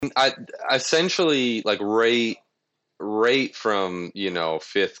I essentially like right from,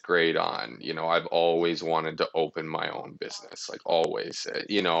 fifth grade on, I've always wanted to open my own business, like always,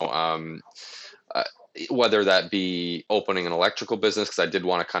 uh, whether that be opening an electrical business, because I did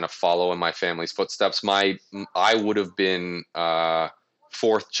want to kind of follow in my family's footsteps. I would have been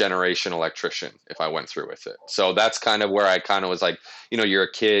fourth generation electrician if I went through with it. So that's kind of where I kind of was like, you're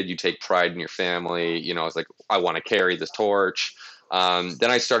a kid, you take pride in your family. I was like, I want to carry this torch. Then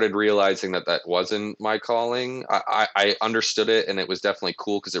I started realizing that wasn't my calling. I understood it, and it was definitely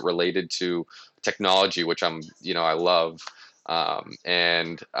cool because it related to technology, which I love.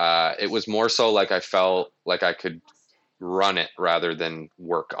 And it was more so like I felt like I could run it rather than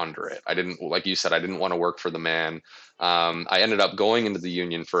work under it. I didn't, like you said, I didn't want to work for the man. I ended up going into the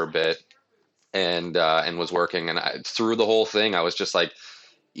union for a bit and was working. And through the whole thing, I was just like,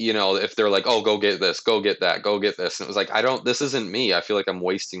 if they're like, oh, go get this, go get that, go get this. And it was like, this isn't me. I feel like I'm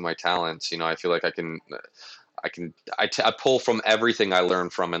wasting my talents. I feel like I pull from everything I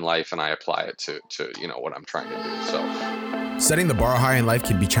learned from in life and I apply it to what I'm trying to do. So setting the bar high in life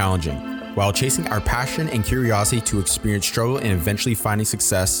can be challenging. While chasing our passion and curiosity to experience struggle and eventually finding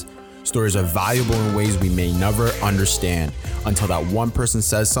success, stories are valuable in ways we may never understand until that one person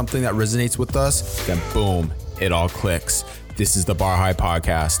says something that resonates with us, then boom, it all clicks. This is the Bar High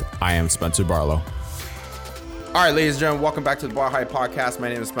Podcast. I am Spencer Barlow. All right, ladies and gentlemen, welcome back to the Bar High Podcast. My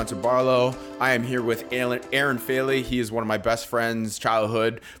name is Spencer Barlow. I am here with Aaron Faley. He is one of my best friends,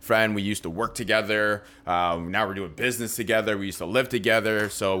 childhood friend. We used to work together. Now we're doing business together. We used to live together.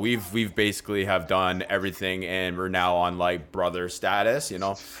 So we've basically have done everything, and we're now on like brother status,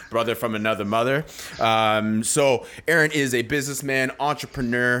 brother from another mother. So Aaron is a businessman,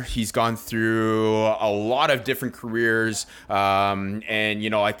 entrepreneur. He's gone through a lot of different careers. And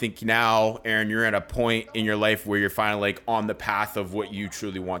I think now, Aaron, you're at a point in your life where you're finally like on the path of what you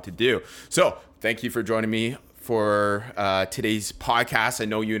truly want to do. So thank you for joining me for today's podcast. I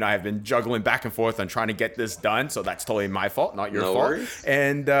know you and I have been juggling back and forth on trying to get this done, so that's totally my fault, not your fault. Worries.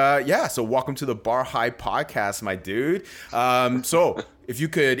 And so welcome to the Bar High Podcast, my dude. So if you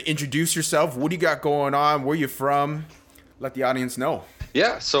could introduce yourself, what do you got going on? Where you from? Let the audience know.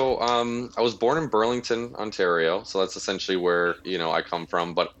 Yeah, so I was born in Burlington, Ontario, so that's essentially where I come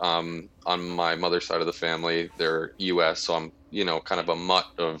from. But on my mother's side of the family, they're U.S., so I'm kind of a mutt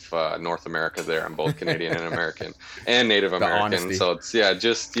of North America there. I'm both Canadian and American and Native American. So it's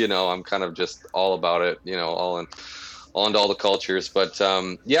I'm kind of just all about it, all into all the cultures. But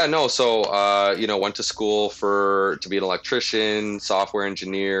went to school to be an electrician, software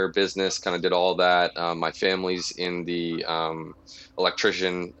engineer, business, kind of did all that. My family's in the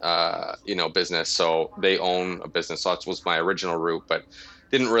electrician business, so they own a business. So that was my original route, but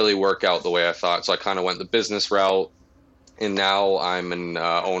didn't really work out the way I thought. So I kind of went the business route, and now I'm an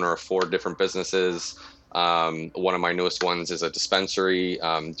owner of 4 different businesses. One of my newest ones is a dispensary.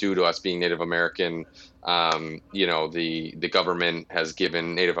 Due to us being Native American, the government has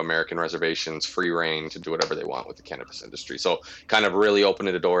given Native American reservations free reign to do whatever they want with the cannabis industry. So kind of really opened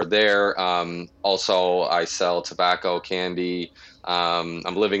a door there. Also, I sell tobacco, candy.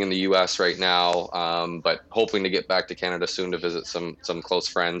 I'm living in the U.S. right now, but hoping to get back to Canada soon to visit some close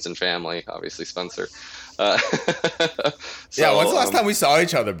friends and family, obviously Spencer. When's the last time we saw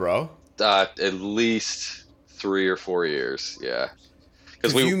each other, bro? At least 3 or 4 years. Yeah.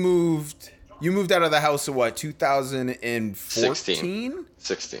 Because you moved out of the house in what, 2014?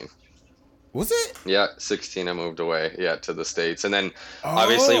 16. Was it? Yeah, 16 I moved away, to the States. And then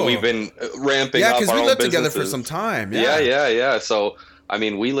obviously we've been ramping up our own businesses. Yeah, because we lived together for some time. Yeah. So,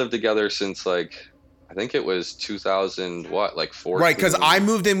 we lived together since I think it was 2000, 14? Right, because I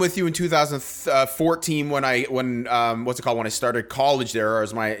moved in with you in 2014 when I started college there. Or it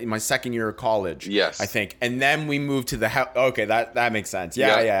was my second year of college. Yes, I think, and then we moved to the house. Okay, that makes sense.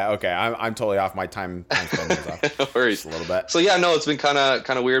 Yeah. Okay, I'm totally off my time spending off. No worries, just a little bit. So it's been kind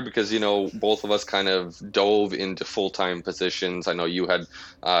of weird because both of us kind of dove into full-time positions. I know you had,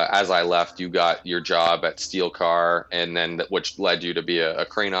 as I left, you got your job at Steel Car, and then which led you to be a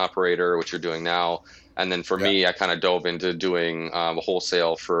crane operator, which you're doing now. And then for me, I kind of dove into doing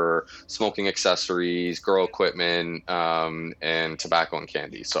wholesale for smoking accessories, grow equipment, and tobacco and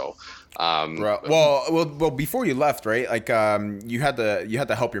candy. So, well, before you left, right? Like, you had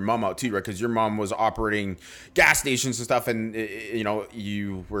to help your mom out too, right? Because your mom was operating gas stations and stuff, and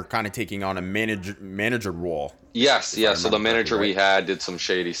you were kind of taking on a manager role. Yes. So the manager we had did some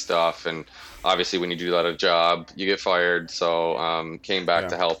shady stuff, and obviously when you do that at a job, you get fired. So came back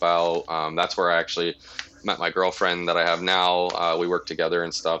to help out. That's where I actually met my girlfriend that I have now. We work together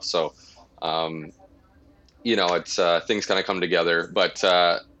and stuff. So, it's things kind of come together. But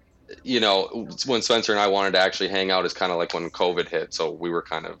when Spencer and I wanted to actually hang out is kind of like when COVID hit. So we were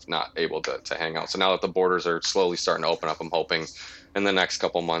kind of not able to hang out. So now that the borders are slowly starting to open up, I'm hoping in the next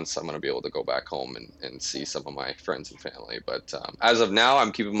couple months, I'm going to be able to go back home and see some of my friends and family. But as of now,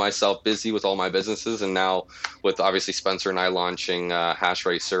 I'm keeping myself busy with all my businesses. And now with obviously Spencer and I launching hash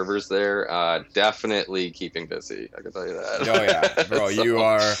rate servers there, definitely keeping busy. I can tell you that. Oh yeah, bro,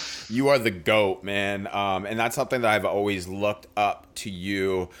 So, you are the GOAT, man. And that's something that I've always looked up to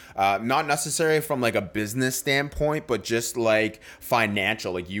you. Not necessarily from like a business standpoint, but just like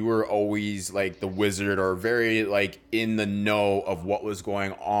financial. Like you were always like the wizard, or very like in the know of what was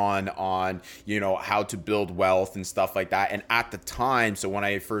going on how to build wealth and stuff like that. And at the time, so when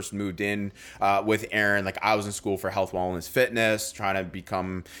I first moved in with Aaron, like I was in school for health, wellness, fitness, trying to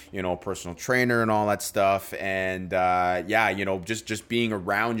become a personal trainer and all that stuff. And just being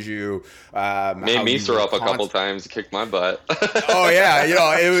around you made me throw up a couple times, kicked my butt. Oh yeah,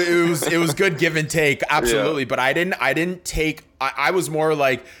 it was good give and take, absolutely. Yeah. But I didn't take. I was more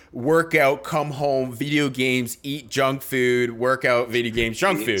like workout, come home, video games, eat junk food, workout, video games,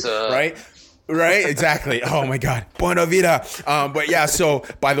 junk food, right? Right, exactly. Oh my God, buena vida. But yeah, so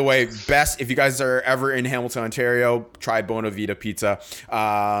by the way, if you guys are ever in Hamilton, Ontario, try Buena Vita Pizza.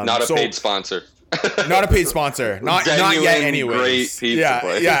 Not a paid sponsor. Not a paid sponsor. Not yet anyways. Great pizza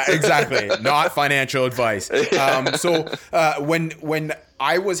place. Yeah, exactly. Not financial advice. When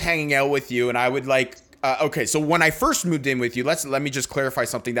I was hanging out with you and I would like okay, so when I first moved in with you, let me just clarify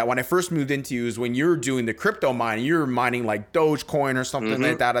something. That when I first moved into you is when you were doing the crypto mining, you were mining like Dogecoin or something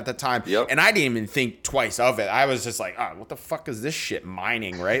like that at the time. Yep. And I didn't even think twice of it. I was just like, what the fuck is this shit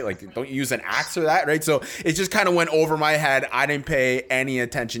mining, right? Like, don't you use an axe or that, right? So it just kind of went over my head. I didn't pay any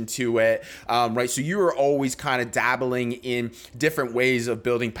attention to it, right? So you were always kind of dabbling in different ways of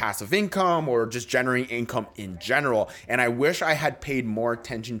building passive income or just generating income in general. And I wish I had paid more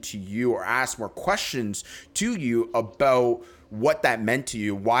attention to you or asked more questions to you about what that meant to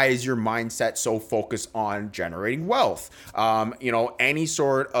you. Why is your mindset so focused on generating wealth? Any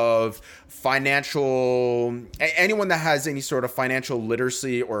sort of anyone that has any sort of financial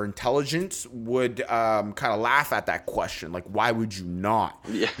literacy or intelligence would kind of laugh at that question. Like, why would you not?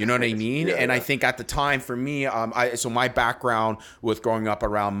 Yeah. You know what I mean? Yeah, and I think at the time for me, so my background with growing up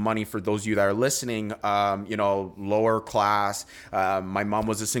around money, for those of you that are listening, lower class, my mom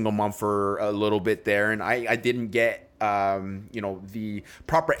was a single mom for a little bit there, and I didn't get the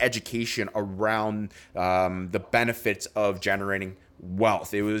proper education around the benefits of generating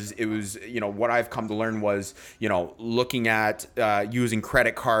wealth. It was what I've come to learn was looking at using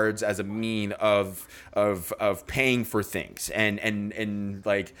credit cards as a mean of paying for things and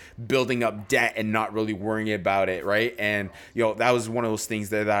like building up debt and not really worrying about it, right? And that was one of those things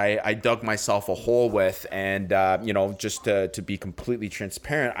that I dug myself a hole with. And just to be completely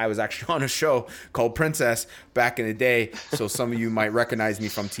transparent, I was actually on a show called Princess back in the day, so some of you might recognize me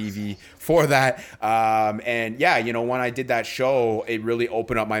from TV for that. And when I did that show, it really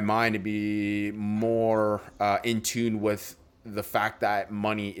opened up my mind to be more in tune with the fact that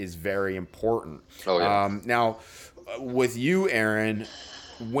money is very important. Oh, yeah. Now, with you, Aaron,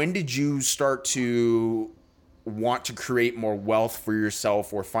 when did you start to want to create more wealth for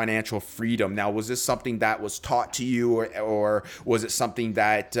yourself or financial freedom? Now, was this something that was taught to you, or was it something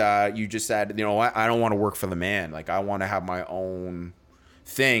that you just said, I don't want to work for the man. Like, I want to have my own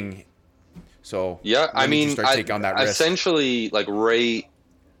thing. So yeah, I mean, take on that risk? Essentially, like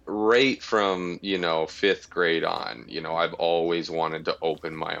right from fifth grade on, I've always wanted to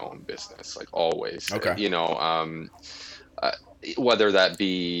open my own business, like always. Okay. Whether that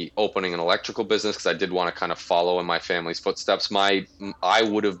be opening an electrical business, because I did want to kind of follow in my family's footsteps. I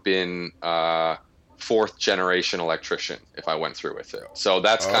would have been fourth generation electrician if I went through with it. So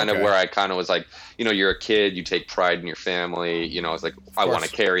that's kind of where I kind of was like, you're a kid, you take pride in your family. It's like, I want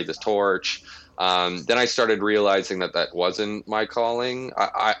to carry this torch. Then I started realizing that wasn't my calling.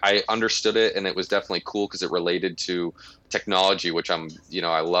 I understood it, and it was definitely cool because it related to technology, which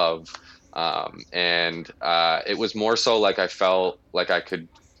I love. It was more so like I felt like I could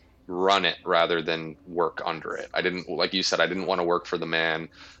run it rather than work under it. I didn't, like you said, I didn't want to work for the man.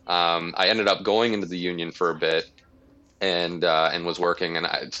 I ended up going into the union for a bit and was working.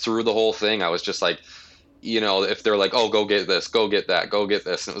 And through the whole thing, I was just like, if they're like, oh, go get this, go get that, go get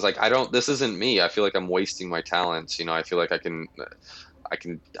this. And it was like, this isn't me. I feel like I'm wasting my talents. I feel like I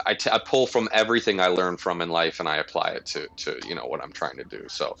pull from everything I learned from in life and I apply it to what I'm trying to do.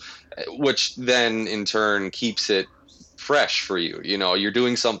 So, which then in turn keeps it fresh for you. You're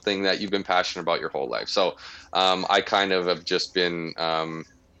doing something that you've been passionate about your whole life. So, I kind of have just been,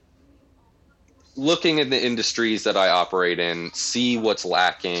 looking at the industries that I operate in, see what's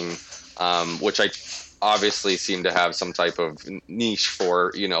lacking, which I obviously seem to have some type of niche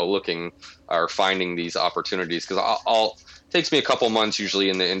for, looking or finding these opportunities. Because I'll takes me a couple months usually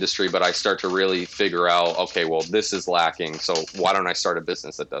in the industry, but I start to really figure out, okay, well, this is lacking, so why don't I start a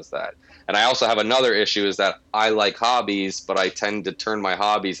business that does that? And I also have another issue is that I like hobbies, but I tend to turn my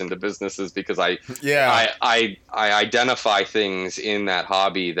hobbies into businesses because I Yeah. I I, I identify things in that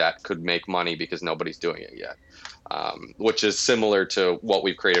hobby that could make money because nobody's doing it yet. Which is similar to what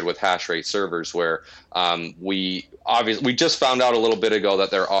we've created with hash rate servers, where we just found out a little bit ago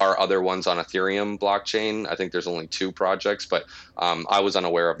that there are other ones on Ethereum blockchain. I think there's only 2 projects, but I was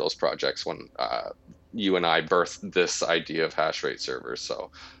unaware of those projects when you and I birthed this idea of hash rate servers. So,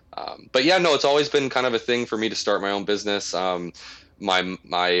 but yeah, no, it's always been kind of a thing for me to start my own business. My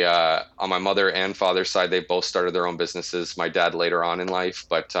on my mother and father's side, they both started their own businesses. My dad later on in life,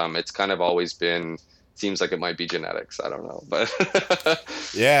 but it's kind of always been. Seems like it might be genetics. I don't know, but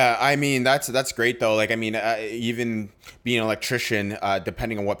Yeah, I mean that's great though. Like I mean, even being an electrician,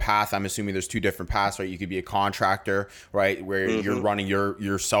 depending on what path, I'm assuming there's 2 different paths, right? You could be a contractor, right, where you're running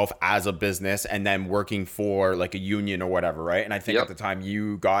yourself as a business, and then working for like a union or whatever, right? And I think at the time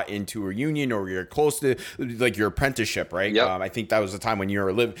you got into a union or you're close to like your apprenticeship, right? I think that was the time when you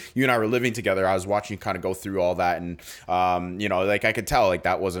and I were living together. I was watching you kind of go through all that, and like I could tell like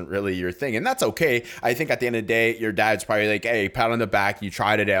that wasn't really your thing, and that's okay. I think at the end of the day, your dad's probably like, hey, pat on the back, you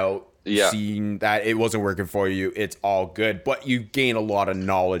tried it out, seeing that it wasn't working for you, it's all good. But you gain a lot of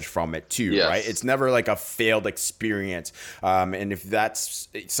knowledge from it too, right? It's never like a failed experience. And if that's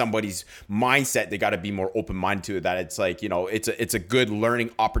somebody's mindset, they got to be more open-minded to it, that it's like, it's a good learning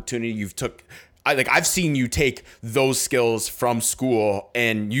opportunity. I've seen you take those skills from school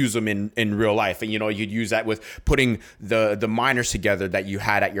and use them in real life. And, you'd use that with putting the miners together that you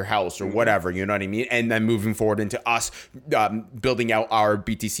had at your house or whatever, you know what I mean? And then moving forward into us building out our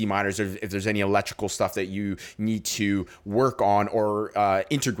BTC miners, if there's any electrical stuff that you need to work on or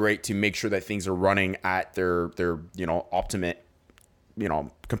integrate to make sure that things are running at their optimate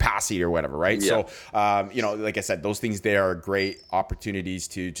capacity or whatever, right? So like I said, those things there are great opportunities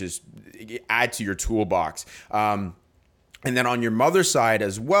to just add to your toolbox. And then on your mother's side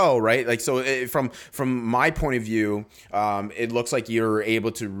as well, right? Like, so from my point of view, it looks like you're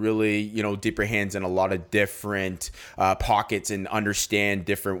able to really, dip your hands in a lot of different pockets and understand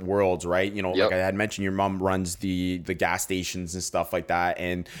different worlds, right? Like I had mentioned, your mom runs the gas stations and stuff like that.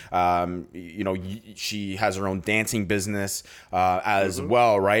 And, she has her own dancing business as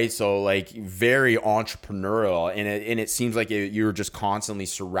well, right? So like very entrepreneurial. And it seems like you're just constantly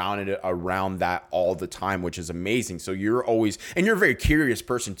surrounded around that all the time, which is amazing. So you're always, and you're a very curious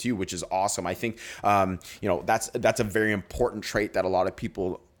person too, which is awesome. I think that's a very important trait that a lot of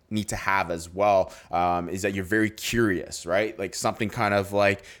people need to have as well, is that you're very curious, right? Like something kind of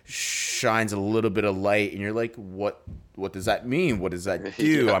like shines a little bit of light and you're like, what does that mean? What does that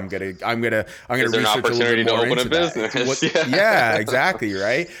do? I'm gonna research an opportunity a little bit more to open into a business. that. Yeah, exactly,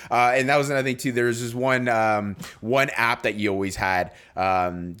 right. And that was another thing too. There was this one app that you always had,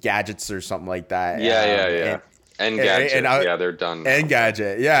 gadgets or something like that. Yeah. Engadget, they're done now.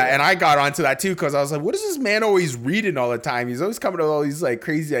 Engadget, and I got onto that too because I was like, what is this man always reading all the time? He's always coming up with all these like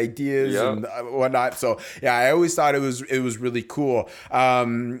crazy ideas and whatnot. So I always thought it was really cool. I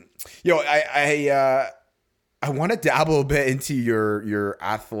want to dabble a bit into your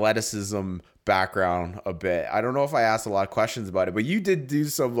athleticism background a bit. I don't know if I asked a lot of questions about it, but you did do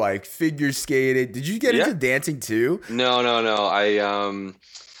some like figure skating. Did you get into dancing too? No.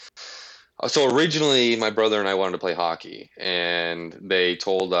 So originally, my brother and I wanted to play hockey, and they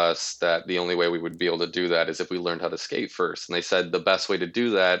told us that the only way we would be able to do that is if we learned how to skate first. And they said the best way to do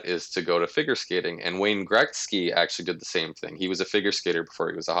that is to go to figure skating. And Wayne Gretzky actually did the same thing. He was a figure skater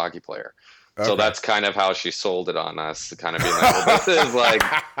before he was a hockey player. Okay. So that's kind of how she sold it on us, kind of being like, well, this is like,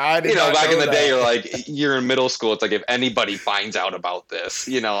 back in the day, you're in middle school. It's like, if anybody finds out about this,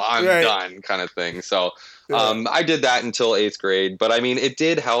 I'm done kind of thing. So I did that until 8th grade. But I mean, it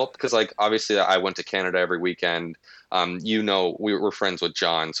did help because like, obviously I went to Canada every weekend. We were friends with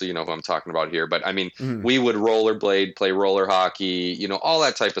John, so you know who I'm talking about here. But I mean, we would rollerblade, play roller hockey, all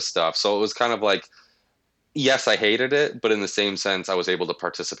that type of stuff. So it was kind of like, yes, I hated it, but in the same sense, I was able to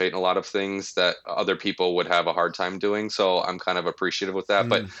participate in a lot of things that other people would have a hard time doing. So I'm kind of appreciative with that.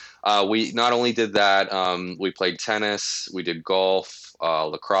 But we not only did that, we played tennis, we did golf,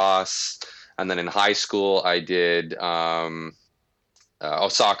 lacrosse. And then in high school, I did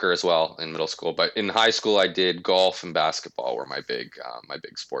soccer as well in middle school. But in high school, I did golf and basketball were my big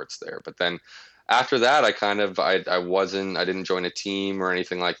sports there. But then after that, I didn't join a team or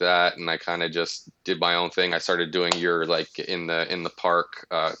anything like that. And I kind of just did my own thing. I started doing your like in the park,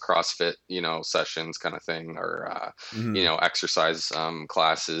 CrossFit, sessions kind of thing, or, Mm-hmm. exercise,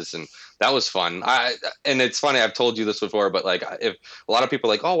 classes. And that was fun. And it's funny, I've told you this before, but like if a lot of people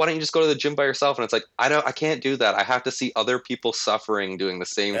are like, oh, why don't you just go to the gym by yourself? And it's like, I can't do that. I have to see other people suffering doing the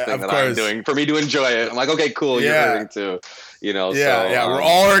same thing Of that I'm course. doing for me to enjoy it. I'm like, okay, cool. You're Yeah. hurting too, Yeah. so, Yeah. We're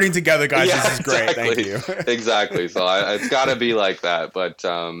all hurting together, guys. yeah, This is great. Thank exactly. you. Exactly. So it's gotta be like that. But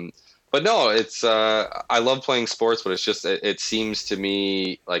no, I love playing sports, but it's just, it seems to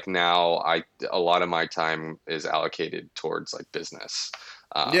me like now a lot of my time is allocated towards like business.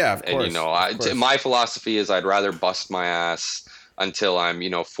 Yeah, of And course. Of course. my philosophy is I'd rather bust my ass until I'm,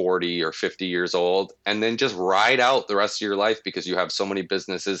 40 or 50 years old, and then just ride out the rest of your life, because you have so many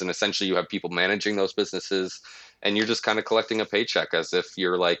businesses and essentially you have people managing those businesses, and you're just kind of collecting a paycheck as if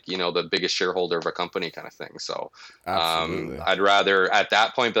you're like, the biggest shareholder of a company kind of thing. So, Absolutely. I'd rather at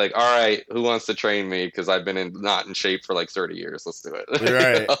that point be like, all right, who wants to train me? Cause I've been not in shape for like 30 years. Let's do You're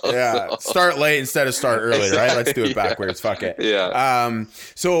it. right. Yeah. So, Start late instead of start early, right? Let's do it yeah. backwards. Fuck it. Yeah.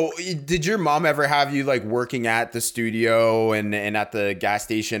 So did your mom ever have you like working at the studio and at the gas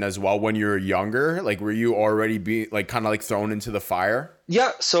station as well when you were younger? Like, were you already like kind of like thrown into the fire?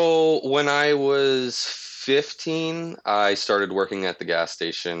 Yeah, so when I was 15, I started working at the gas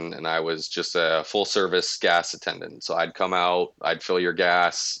station, and I was just a full service gas attendant. So I'd come out, I'd fill your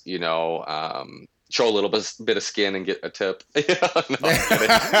gas, show a little bit of skin and get a tip. No, I'm kidding.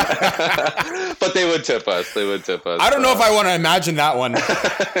 But they would tip us. They would tip us. I don't know if I want to imagine that one.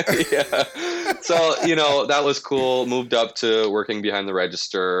 Yeah. So, that was cool. Moved up to working behind the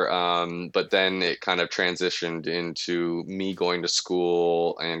register. But then it kind of transitioned into me going to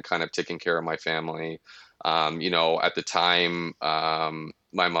school and kind of taking care of my family. At the time,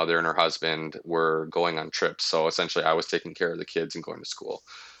 my mother and her husband were going on trips. So essentially I was taking care of the kids and going to school.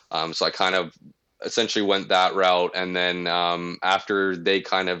 So I kind of essentially went that route. And then after they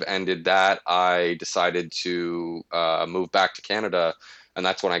kind of ended that, I decided to move back to Canada. And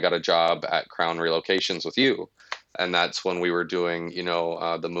that's when I got a job at Crown Relocations with you. And that's when we were doing,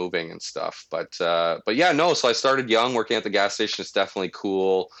 the moving and stuff. But yeah, no. So I started young, working at the gas station. It's definitely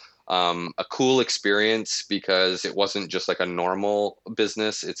cool. A cool experience because it wasn't just like a normal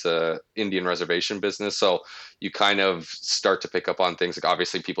business. It's a Indian reservation business. So you kind of start to pick up on things. Like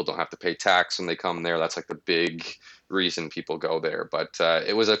obviously people don't have to pay tax when they come there. That's like the big reason people go there. But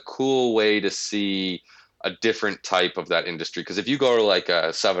it was a cool way to see a different type of that industry. Because if you go to like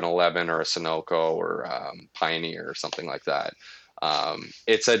a 7-Eleven or a Sunoco or Pioneer or something like that,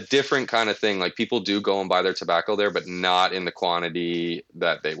 it's a different kind of thing. Like people do go and buy their tobacco there, but not in the quantity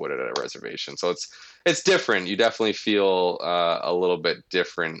that they would at a reservation. So it's different. You definitely feel a little bit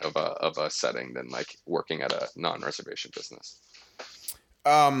different of a setting than like working at a non-reservation business.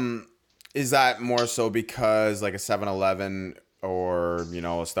 Is that more so because like a 7-Eleven or, a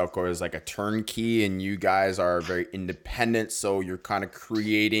Stelco is like a turnkey and you guys are very independent, so you're kind of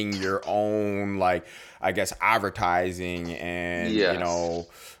creating your own, like, I guess, advertising and, Yes.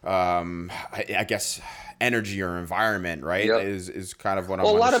 I guess energy or environment, right? Yep. Is kind of what I'm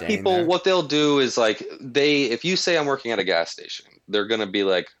Well, a lot of understanding people, there. what they'll do is like if you say I'm working at a gas station, they're going to be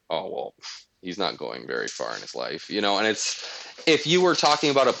like, oh, well, he's not going very far in his life, and if you were talking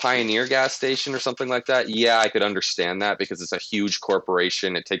about a Pioneer gas station or something like that, yeah, I could understand that because it's a huge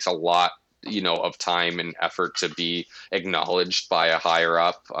corporation. It takes a lot, of time and effort to be acknowledged by a higher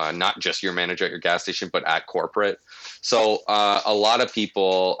up, not just your manager at your gas station, but at corporate. So a lot of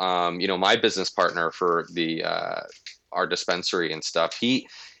people, my business partner for our dispensary and stuff, he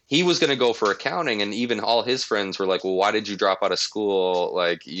was going to go for accounting, and even all his friends were like, well, why did you drop out of school?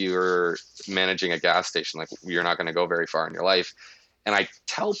 Like, you're managing a gas station. Like, you're not going to go very far in your life. And I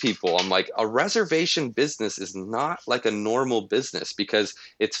tell people, I'm like, a reservation business is not like a normal business because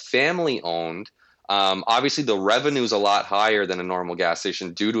it's family owned. Obviously, the revenue is a lot higher than a normal gas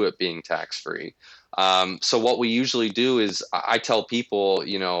station due to it being tax free. So what we usually do is I tell people,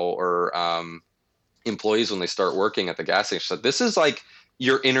 or employees when they start working at the gas station, so this is like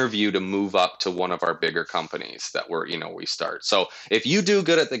your interview to move up to one of our bigger companies that we start. So if you do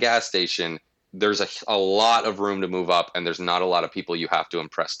good at the gas station, there's a lot of room to move up, and there's not a lot of people you have to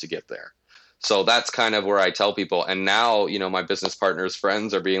impress to get there. So that's kind of where I tell people. And now, my business partners'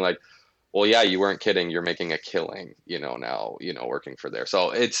 friends are being like, well, yeah, you weren't kidding. You're making a killing, now, working for there. So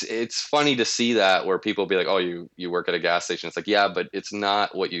it's funny to see that where people be like, oh, you work at a gas station. It's like, yeah, but it's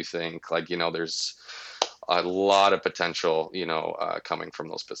not what you think. Like, there's a lot of potential, coming from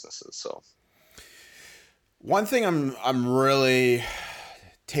those businesses. So One thing I'm really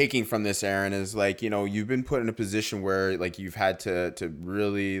taking from this, Aaron, is like, you've been put in a position where like you've had to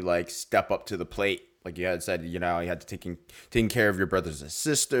really like step up to the plate. Like you had said, you had to taking care of your brothers and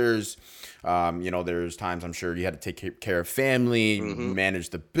sisters. There's times I'm sure you had to take care of family, manage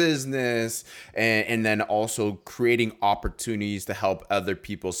the business, and then also creating opportunities to help other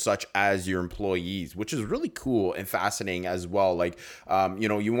people, such as your employees, which is really cool and fascinating as well. Like,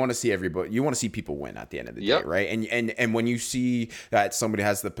 you want to see you want to see people win at the end of the day, right? And when you see that somebody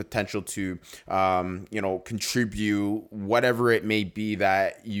has the potential to, contribute whatever it may be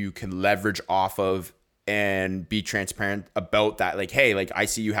that you can leverage off of, and be transparent about that. Like, hey, like I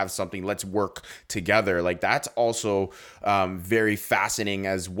see you have something, let's work together. Like that's also very fascinating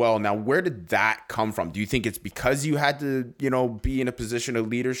as well. Now, where did that come from? Do you think it's because you had to, be in a position of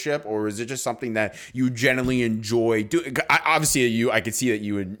leadership, or is it just something that you generally enjoy doing? Obviously, I could see that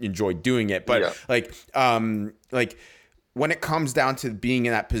you enjoy doing it, but like when it comes down to being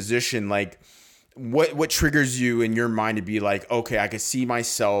in that position, like, what triggers you in your mind to be like, okay, I can see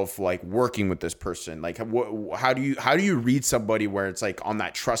myself like working with this person? Like, how do you read somebody where it's like on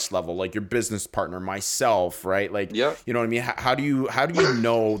that trust level, like your business partner, myself, right? Like, you know what I mean? How do you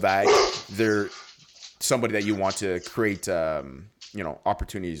know that they're somebody that you want to create,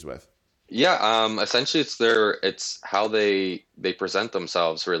 opportunities with? Essentially it's how they present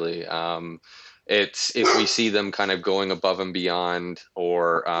themselves, really. It's if we see them kind of going above and beyond,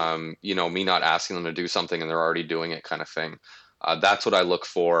 or, me not asking them to do something and they're already doing it, kind of thing. That's what I look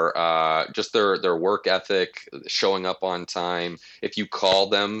for. Just their work ethic, showing up on time. If you call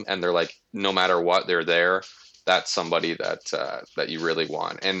them and they're like, no matter what, they're there, that's somebody that you really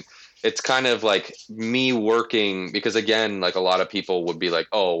want. And it's kind of like me working, because again, like a lot of people would be like,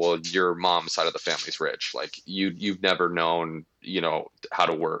 oh, well, your mom's side of the family's rich. Like you've never known, how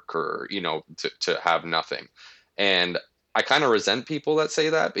to work, or, to have nothing. And I kind of resent people that say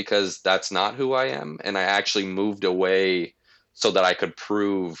that, because that's not who I am. And I actually moved away so that I could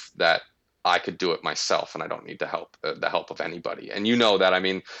prove that I could do it myself, and I don't need the help of anybody. And that, I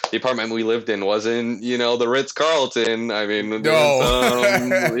mean, the apartment we lived in wasn't, the Ritz-Carlton. I mean,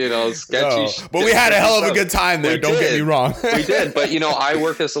 no. sketchy. No. But we had a hell of a good time there. Don't get me wrong. We did. But, I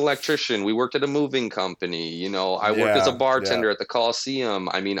worked as an electrician. We worked at a moving company. I worked as a bartender at the Coliseum.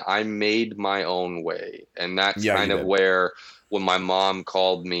 I mean, I made my own way. And that's kind of where, when my mom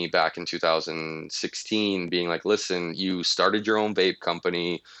called me back in 2016, being like, listen, you started your own vape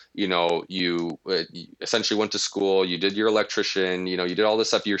company, you essentially went to school, you did your electrician, you did all this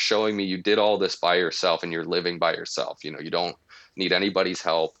stuff. You're showing me you did all this by yourself, and you're living by yourself. You don't need anybody's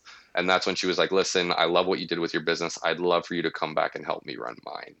help. And that's when she was like, listen, I love what you did with your business. I'd love for you to come back and help me run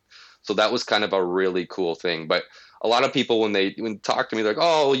mine. So that was kind of a really cool thing. But a lot of people, when they talk to me, they're like,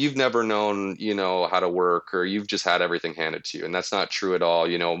 oh, well, you've never known, how to work, or you've just had everything handed to you. And that's not true at all.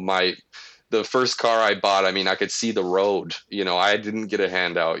 The first car I bought, I mean, I could see the road. I didn't get a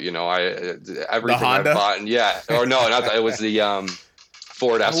handout. Everything I bought, and it was the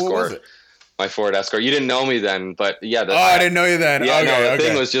Ford Escort. What was it? My Ford Escort. You didn't know me then, but yeah. I didn't know you then. Yeah, okay, the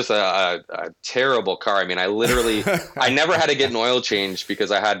thing was just a terrible car. I mean, I never had to get an oil change,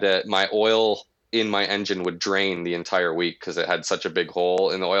 because I had my oil in my engine would drain the entire week, because it had such a big hole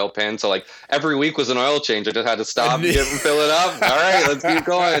in the oil pan. So like every week was an oil change. I just had to stop and fill it up. All right, let's keep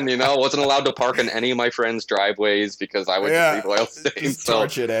going. Wasn't allowed to park in any of my friends' driveways, because I would just leave oil stains.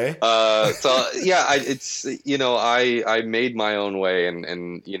 Torch it, eh? I made my own way, and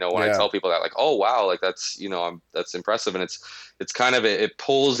when I tell people that, like, oh wow, like that's that's impressive, and it's kind of it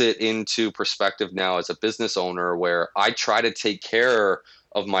pulls it into perspective now as a business owner, where I try to take care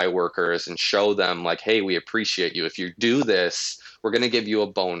of my workers and show them like, hey, we appreciate you. If you do this, we're going to give you a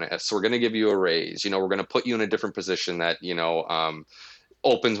bonus. We're going to give you a raise. We're going to put you in a different position that,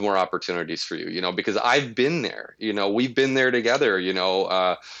 opens more opportunities for you, because I've been there, we've been there together,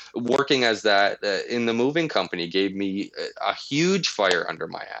 working as that in the moving company gave me a huge fire under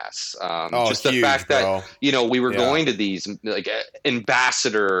my ass. Just the fact that, we were going to these like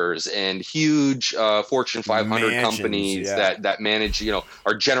ambassadors and huge Fortune 500 companies that manage,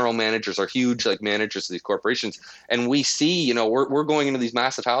 our general managers are huge, like managers of these corporations. And we see, we're going into these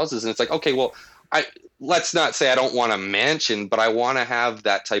massive houses, and it's like, okay, well, let's not say I don't want a mansion, but I want to have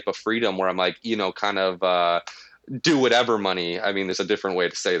that type of freedom where I'm like, kind of do whatever money. I mean, there's a different way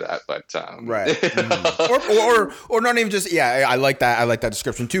to say that, but right. or not even just, I like that. I like that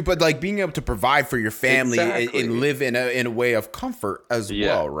description too, but like being able to provide for your family and live in a way of comfort as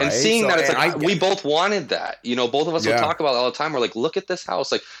well. Right. And seeing that, it's like, we both wanted that, both of us will talk about it all the time. We're like, look at this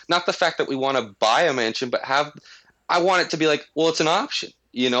house. Like, not the fact that we want to buy a mansion, but I want it to be like, well, it's an option.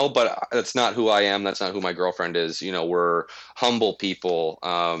 but that's not who I am. That's not who my girlfriend is. We're humble people.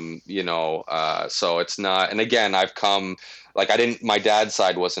 So it's not, and again, I've come, like, my dad's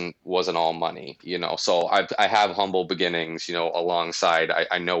side wasn't all money, so I have humble beginnings, alongside,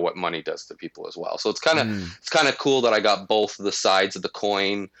 I know what money does to people as well. So it's kind of cool that I got both the sides of the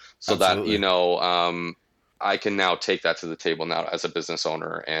coin, so that, Absolutely. I can now take that to the table now as a business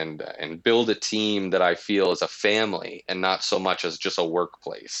owner, and build a team that I feel is a family and not so much as just a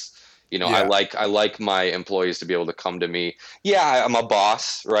workplace. I Yeah. like my employees to be able to come to me. Yeah, I'm a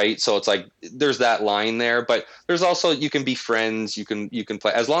boss, right? So it's like there's that line there, but there's also, you can be friends, you can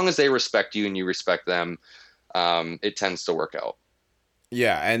play, as long as they respect you and you respect them. It tends to work out.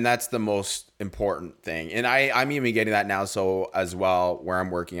 Yeah, and that's the most important thing. And I'm even getting that now so as well where I'm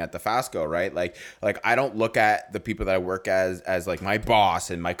working at the Fasco, right? Like I don't look at the people that I work as like my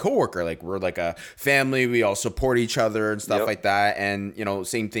boss and my coworker. Like we're like a family, we all support each other and stuff Yep. like that. And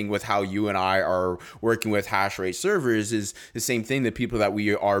same thing with how you and I are working with hash rate servers is the same thing. The people that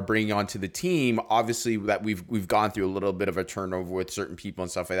we are bringing onto the team, obviously that we've gone through a little bit of a turnover with certain people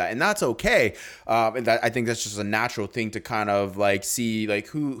and stuff like that. And that's okay. And I think that's just a natural thing to kind of like see like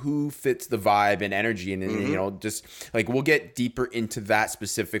who fits the vibe and energy, and Mm-hmm. just like we'll get deeper into that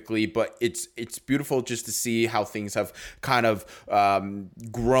specifically, but it's beautiful just to see how things have kind of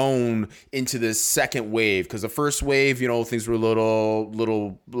grown into this second wave, because the first wave, things were a little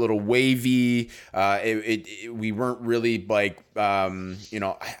wavy. We weren't really like I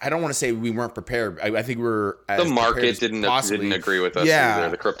don't want to say we weren't prepared. I think we were The as prepared market as didn't possibly. agree with us either. Yeah,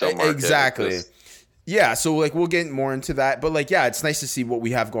 The crypto market. exactly. Yeah, so like we'll get more into that, but like yeah, it's nice to see what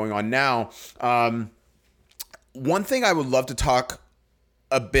we have going on now. One thing I would love to talk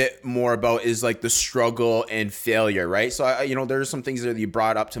a bit more about is like the struggle and failure, right? So there's some things that you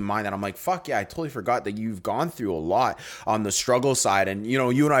brought up to mind that I'm like, fuck yeah, I totally forgot that you've gone through a lot on the struggle side, and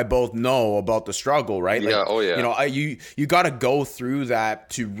you and I both know about the struggle, right? Yeah. Like, Oh yeah. you got to go through that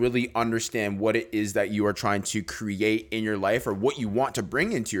to really understand what it is that you are trying to create in your life, or what you want to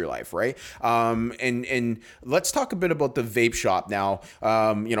bring into your life, right? And let's talk a bit about the vape shop now.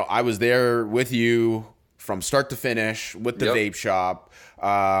 I was there with you from start to finish with the Yep. vape shop.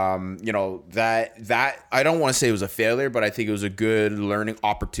 That I don't want to say it was a failure, but I think it was a good learning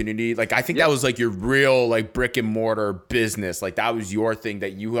opportunity. Like I think Yep. that was like your real like brick and mortar business. Like that was your thing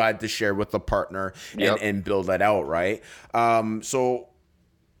that you had to share with a partner and, Yep. and build that out, right? So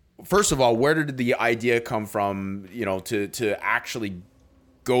first of all, where did the idea come from, to actually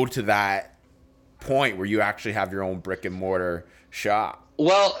go to that point where you actually have your own brick and mortar shop?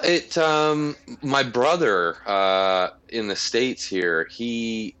 Well, my brother in the States here,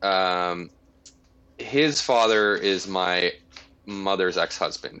 his father is my mother's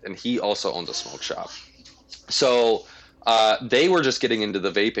ex-husband, and he also owns a smoke shop. So they were just getting into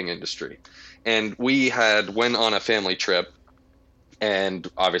the vaping industry, and we had went on a family trip, and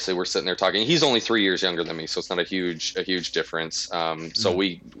obviously we're sitting there talking. He's only 3 years younger than me, so it's not a huge difference. So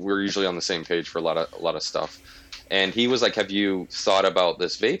we're usually on the same page for a lot of stuff. And he was like, "Have you thought about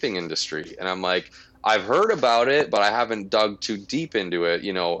this vaping industry?" And I'm like, "I've heard about it, but I haven't dug too deep into it."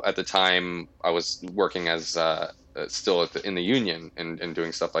 At the time, I was working as still in the union and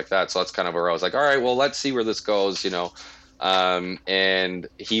doing stuff like that. So that's kind of where I was like, "All right, well, let's see where this goes." And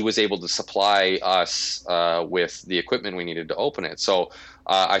he was able to supply us with the equipment we needed to open it. So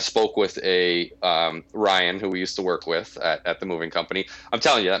I spoke with a Ryan, who we used to work with at the moving company. I'm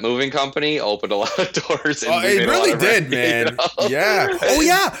telling you, that moving company opened a lot of doors. And It really did, money, man. Yeah. Oh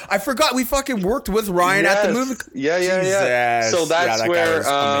yeah, I forgot we fucking worked with Ryan at the movie. Yeah. So that's that where guy was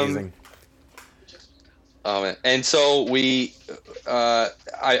amazing. and so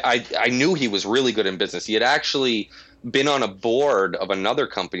I knew he was really good in business. He had actually been on a board of another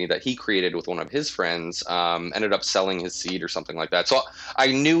company that he created with one of his friends, ended up selling his seed or something like that. So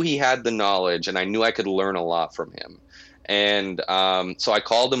I knew he had the knowledge, and I knew I could learn a lot from him. And so I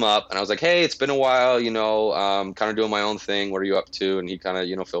called him up and I was like, "Hey, it's been a while, kind of doing my own thing. What are you up to?" And he kind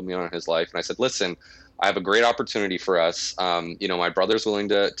of, filled me on his life. And I said, "Listen, I have a great opportunity for us. My brother's willing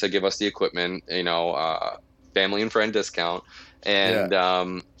to give us the equipment, family and friend discount,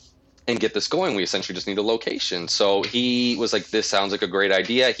 and and get this going. We essentially just need a location." So he was like, "This sounds like a great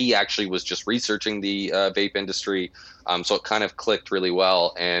idea." He actually was just researching the vape industry. So it kind of clicked really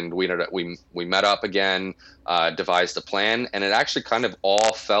well. And we met up again. devised a plan, and it actually kind of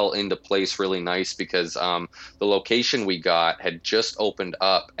all fell into place really nice because the location we got had just opened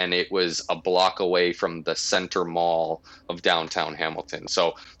up, and it was a block away from the center mall of downtown Hamilton.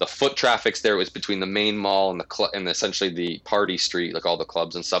 So the foot traffic's there. It was between the main mall and and essentially the party street, like all the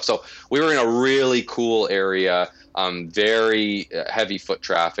clubs and stuff. So we were in a really cool area, very heavy foot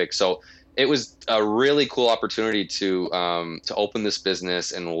traffic. So it was a really cool opportunity to open this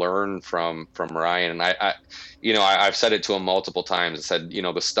business and learn from Ryan. And I've said it to him multiple times. I said,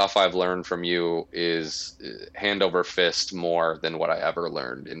 the stuff I've learned from you is hand over fist more than what I ever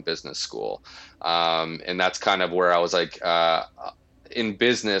learned in business school. And that's kind of where I was like, in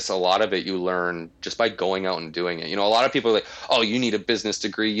business, a lot of it you learn just by going out and doing it. A lot of people are like, oh, you need a business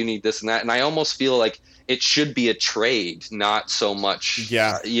degree, you need this and that. And I almost feel like it should be a trade, not so much,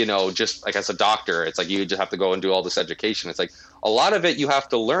 just like as a doctor, it's like you just have to go and do all this education. It's like a lot of it you have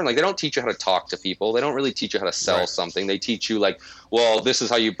to learn. Like they don't teach you how to talk to people. They don't really teach you how to sell something. They teach you like, well, this is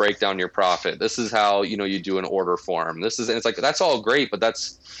how you break down your profit. This is how, you do an order form. And it's like, that's all great, but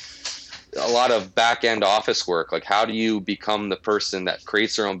that's a lot of back end office work. Like how do you become the person that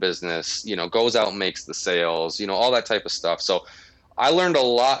creates their own business, goes out and makes the sales, all that type of stuff. So I learned a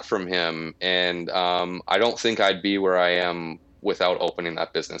lot from him, and I don't think I'd be where I am without opening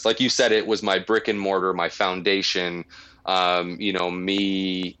that business. Like you said, it was my brick and mortar, my foundation,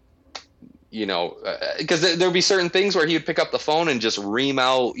 me, because there'd be certain things where he would pick up the phone and just ream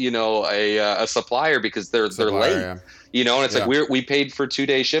out, a supplier because they're late, and it's like we paid for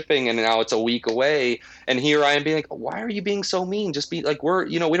 2-day shipping and now it's a week away. And here I am being like, why are you being so mean? Just be like,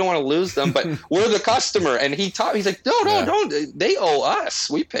 we don't want to lose them, but we're the customer. And he's like, no, don't. They owe us.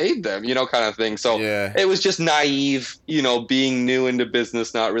 We paid them, kind of thing. So it was just naive, being new into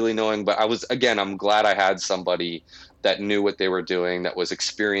business, not really knowing. But I'm glad I had somebody that knew what they were doing, that was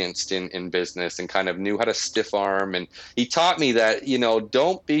experienced in business and kind of knew how to stiff arm. And he taught me that,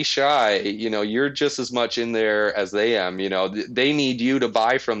 don't be shy. You're just as much in there as they am. They need you to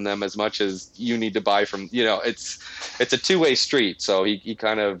buy from them as much as you need to buy from, it's a two-way street. So he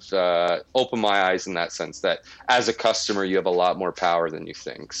kind of opened my eyes in that sense, that as a customer, you have a lot more power than you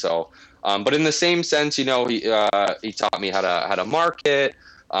think. So, but in the same sense, he taught me how to market,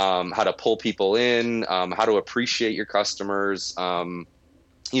 how to pull people in, how to appreciate your customers,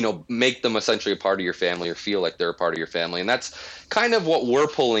 make them essentially a part of your family or feel like they're a part of your family. And that's kind of what we're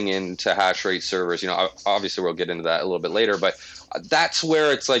pulling into hash rate servers. Obviously we'll get into that a little bit later, but that's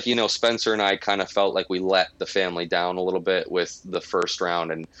where it's like, Spencer and I kind of felt like we let the family down a little bit with the first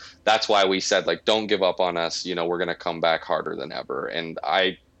round. And that's why we said, like, don't give up on us. We're going to come back harder than ever. And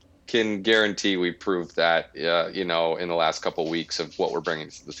I can guarantee we proved that, in the last couple of weeks of what we're bringing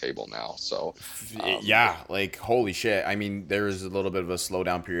to the table now. So, like, holy shit. I mean, there is a little bit of a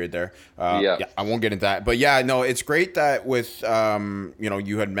slowdown period there. I won't get into that, but it's great that with,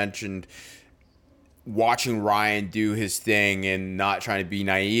 you had mentioned watching Ryan do his thing and not trying to be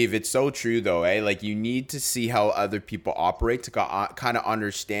naive. It's so true though, eh? Like you need to see how other people operate to kind of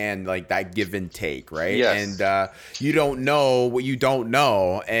understand like that give and take, right? Yes. And you don't know what you don't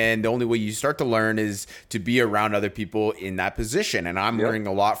know, and the only way you start to learn is to be around other people in that position. And I'm learning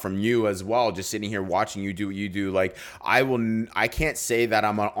a lot from you as well, just sitting here watching you do what you do. Like I can't say that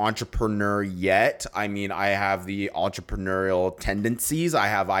I'm an entrepreneur yet. I mean, I have the entrepreneurial tendencies, I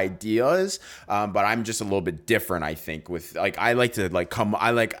have ideas, but I'm just a little bit different, I think, with like I like to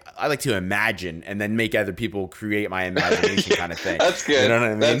imagine and then make other people create my imagination kind of thing. That's good. You know what I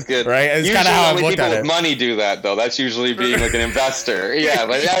mean? That's good. Right? It's kind of how I've looked at it. People with money do that though. That's usually being like an investor. Yeah,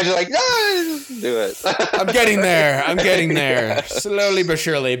 but I was just like, do it. I'm getting there. Slowly but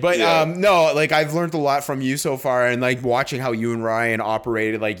surely. But no, like I've learned a lot from you so far, and like watching how you and Ryan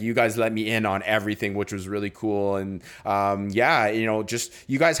operated, like you guys let me in on everything, which was really cool. And just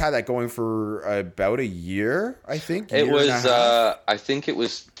you guys had that going for about a year, I think. It was I think it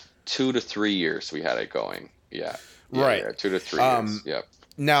was 2 to 3 years we had it going. Yeah. Right. 2 to 3 years. Yep.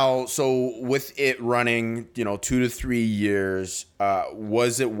 Now, so with it running, 2 to 3 years,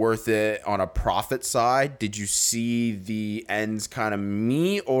 was it worth it on a profit side? Did you see the ends kind of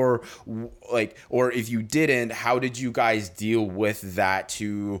meet, or if you didn't, how did you guys deal with that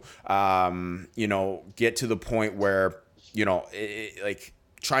to, get to the point where,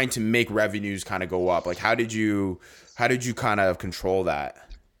 trying to make revenues kind of go up? Like, how did you kind of control that?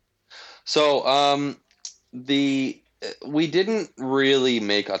 So, we didn't really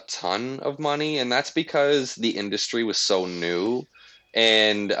make a ton of money, and that's because the industry was so new.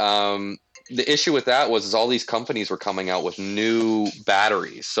 And the issue with that was all these companies were coming out with new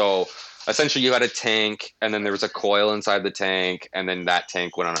batteries. So essentially you had a tank, and then there was a coil inside the tank, and then that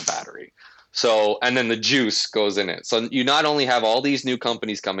tank went on a battery. So, and then the juice goes in it. So you not only have all these new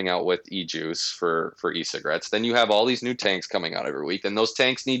companies coming out with e-juice for e-cigarettes, then you have all these new tanks coming out every week, and those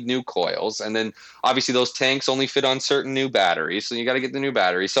tanks need new coils. And then obviously those tanks only fit on certain new batteries. So you got to get the new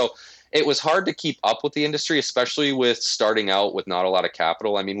batteries. So it was hard to keep up with the industry, especially with starting out with not a lot of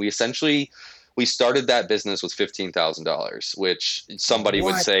capital. I mean, we started that business with $15,000, which somebody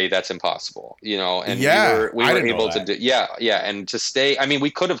would say that's impossible, you know, and we were able to do, and to stay, I mean, we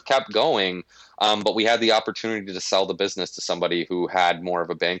could have kept going, but we had the opportunity to sell the business to somebody who had more of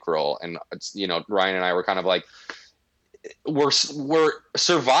a bankroll. And, you know, Ryan and I were kind of like, we're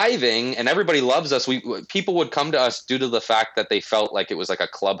surviving and everybody loves us. People would come to us due to the fact that they felt like it was like a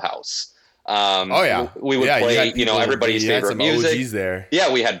clubhouse. We would play, you know, everybody's favorite music. OGs there.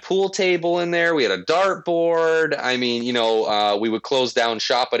 Yeah, we had pool table in there. We had a dart board. I mean, you know, we would close down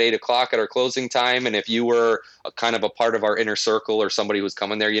shop at 8:00 at our closing time. And if you were kind of a part of our inner circle or somebody who was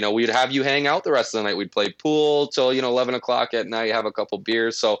coming there, you know, we'd have you hang out the rest of the night. We'd play pool till, you know, 11:00 at night, have a couple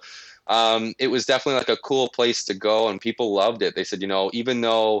beers. So it was definitely like a cool place to go, and people loved it. They said, you know, even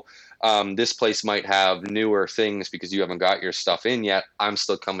though this place might have newer things because you haven't got your stuff in yet, I'm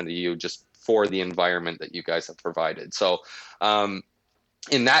still coming to you just for the environment that you guys have provided. So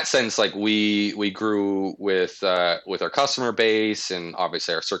in that sense, like we grew with our customer base, and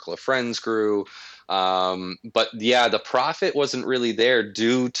obviously our circle of friends grew. But yeah, the profit wasn't really there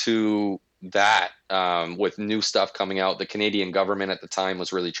due to that. With new stuff coming out, the Canadian government at the time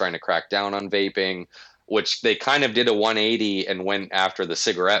was really trying to crack down on vaping, which they kind of did a 180 and went after the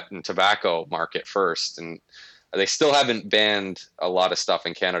cigarette and tobacco market first. And they still haven't banned a lot of stuff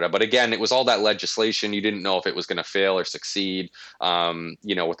in Canada. But again, it was all that legislation. You didn't know if it was going to fail or succeed,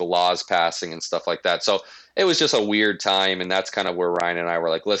 you know, with the laws passing and stuff like that. So it was just a weird time. And that's kind of where Ryan and I were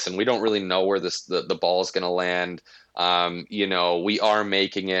like, listen, we don't really know where the ball is going to land. You know, we are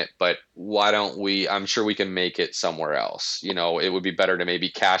making it, but why don't I'm sure we can make it somewhere else. You know, it would be better to maybe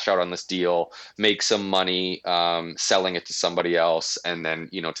cash out on this deal, make some money, selling it to somebody else, and then,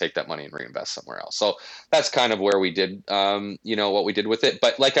 you know, take that money and reinvest somewhere else. So that's kind of where we did, you know, what we did with it.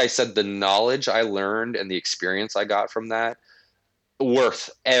 But like I said, the knowledge I learned and the experience I got from that, worth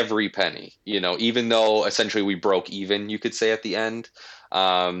every penny, you know, even though essentially we broke even, you could say, at the end.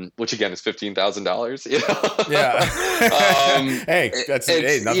 Which again is $15,000. You know? Yeah. Hey, that's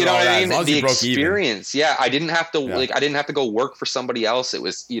nothing, you know what I mean. The experience. Yeah, I didn't have to I didn't have to go work for somebody else. It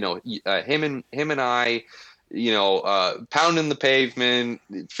was, you know, him and I, you know, pounding the pavement,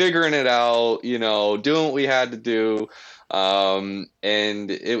 figuring it out, you know, doing what we had to do. And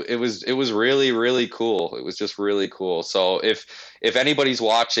it was really, really cool. It was just really cool. So if anybody's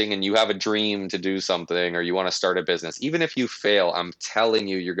watching and you have a dream to do something or you want to start a business, even if you fail, I'm telling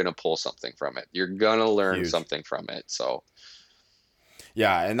you, you're going to pull something from it. You're going to learn something from it. So.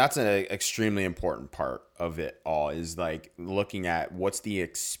 Yeah. And that's an extremely important part of it all, is like looking at what's the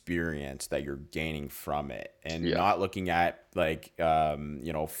experience that you're gaining from it, and not looking at like,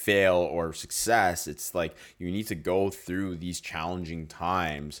 you know, fail or success. It's like you need to go through these challenging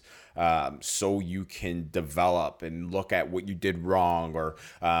times so you can develop and look at what you did wrong, or,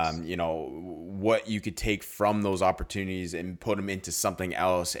 you know, what you could take from those opportunities and put them into something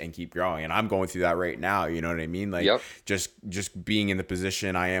else and keep growing. And I'm going through that right now. You know what I mean? Like just being in the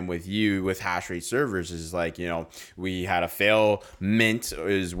position I am with you with hash rate servers is like, you know, we had a fail mint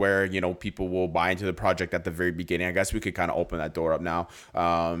is where, you know, people will buy into the project at the very beginning. I guess we could kind of open that door up now.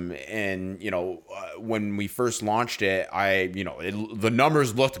 And, you know, when we first launched it, the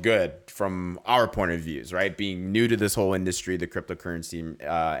numbers looked good from our point of views, right? Being new to this whole industry, the cryptocurrency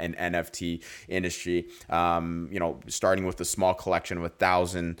and NFT industry, you know, starting with a small collection of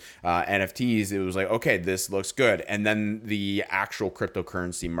 1,000 NFTs, it was like, okay, this looks good. And then the actual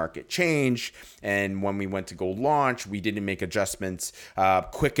cryptocurrency market changed. And when we went to go launch, we didn't make adjustments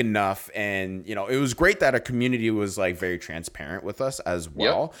quick enough. And, you know, it was great that a community was like very transparent with us as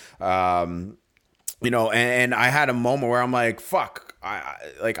well. You know, and I had a moment where I'm like, fuck,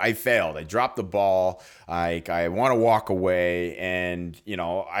 I failed. I dropped the ball. I want to walk away. And, you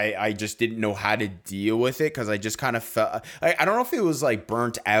know, I just didn't know how to deal with it, because I just kind of felt, I don't know if it was like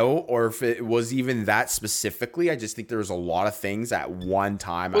burnt out or if it was even that specifically. I just think there was a lot of things at one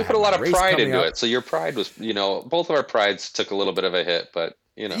time. We put a lot of pride into it. So your pride was, you know, both of our prides took a little bit of a hit, but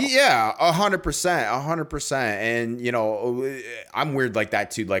you know. Yeah, 100%. And, you know, I'm weird like that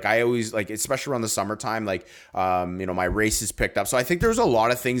too. Like I always like, especially around the summertime, like, you know, my races picked up. So I think there's a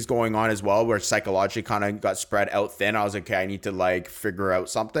lot of things going on as well, where psychologically kind of got spread out thin. I was like, okay, I need to like figure out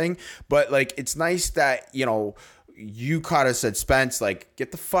something. But like, it's nice that, you know, you kind of said, Spence, like,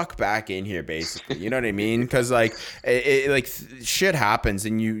 get the fuck back in here, basically. You know what I mean? Because like shit happens,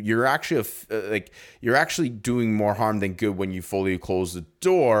 and you're actually you're actually doing more harm than good when you fully close the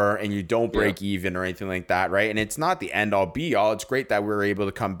door and you don't break even or anything like that, right? And it's not the end all be all. It's great that we're able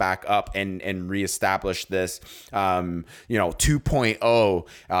to come back up and reestablish this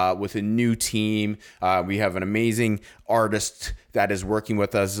 2.0 with a new team. We have an amazing artist that is working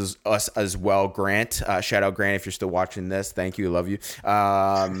with us as well, Grant. Shout out Grant if you're still watching this. Thank you, I love you.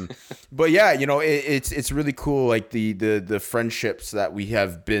 But yeah, it's really cool, like the friendships that we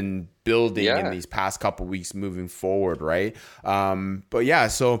have been building in these past couple weeks moving forward, right? But yeah,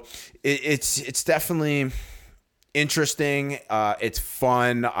 so it's definitely interesting. It's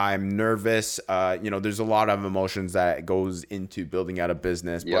fun. I'm nervous. There's a lot of emotions that goes into building out a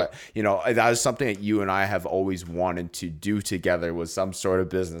business, but that was something that you and I have always wanted to do together, was some sort of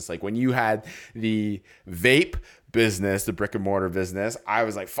business. Like when you had the vape business, the brick and mortar business, I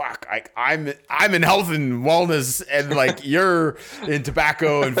was like, fuck, I'm in health and wellness, and like you're in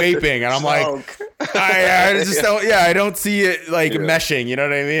tobacco and vaping, and I'm like, I just don't, I don't see it like meshing. You know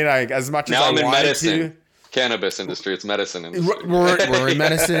what I mean? Like as much now as I'm I in wanted medicine. to. Cannabis industry, it's medicine industry. We're in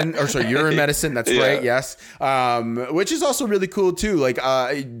medicine, or sorry, you're in medicine. That's right. Yes. Which is also really cool too. Like,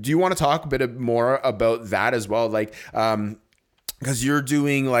 do you want to talk a bit more about that as well? Like, because you're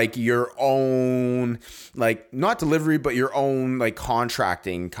doing like your own, like not delivery, but your own like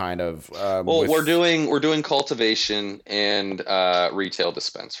contracting kind of. We're doing cultivation and retail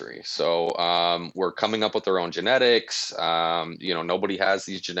dispensary. So we're coming up with our own genetics. Nobody has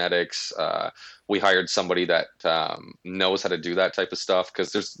these genetics. We hired somebody that knows how to do that type of stuff,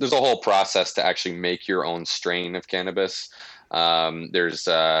 because there's a whole process to actually make your own strain of cannabis. There's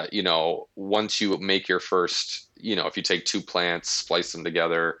once you make your first, if you take two plants, splice them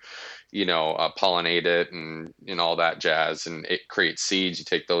together, pollinate it and all that jazz, and it creates seeds. You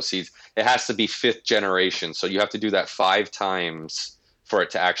take those seeds. It has to be 5th generation. So you have to do that 5 times for it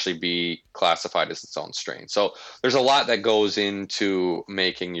to actually be classified as its own strain. So there's a lot that goes into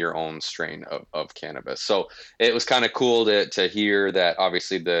making your own strain of cannabis. So it was kind of cool to hear that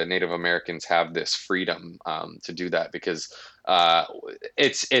obviously the Native Americans have this freedom to do that, because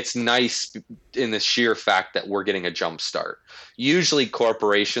it's nice in the sheer fact that we're getting a jump start. Usually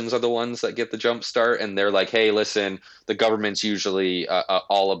corporations are the ones that get the jump start, and they're like, hey, listen, the government's usually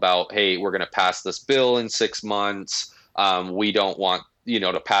all about, hey, we're going to pass this bill in 6 months. We don't want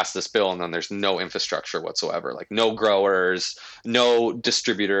to pass this bill, and then there's no infrastructure whatsoever, like no growers, no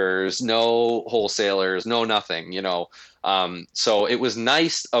distributors, no wholesalers, no nothing, so it was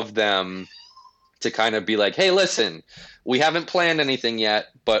nice of them to kind of be like, hey, listen, we haven't planned anything yet,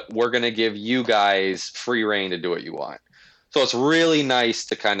 but we're going to give you guys free reign to do what you want. So it's really nice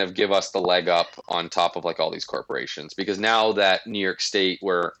to kind of give us the leg up on top of like all these corporations, because now that New York State,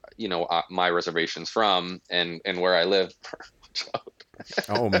 where my reservation's from, and where I live,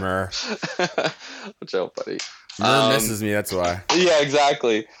 oh, Mer. Watch out, buddy. Mer misses me, that's why. Yeah,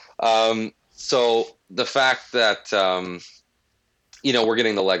 exactly. So the fact that, we're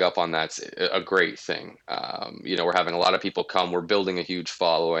getting the leg up on that's a great thing. We're having a lot of people come. We're building a huge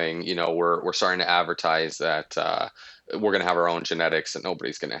following. We're starting to advertise that we're going to have our own genetics that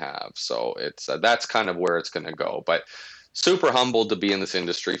nobody's going to have. So it's that's kind of where it's going to go. But super humbled to be in this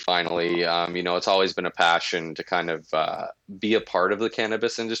industry finally. It's always been a passion to kind of be a part of the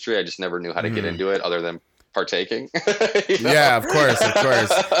cannabis industry. I just never knew how to get into it other than partaking. Yeah, of course. And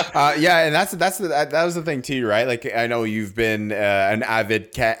that was the thing too, right? Like I know you've been an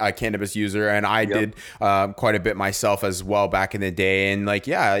avid cannabis user, and I did quite a bit myself as well back in the day. And like,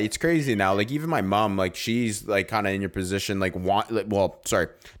 yeah, it's crazy now. Like even my mom, like she's like kind of in your position,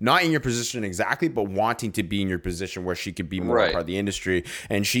 not in your position exactly, but wanting to be in your position where she could be more part of the industry.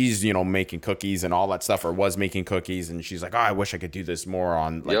 And she's making cookies and all that stuff, or was making cookies, and she's like, oh, I wish I could do this more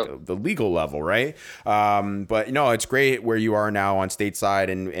on like the legal level, right? But it's great where you are now on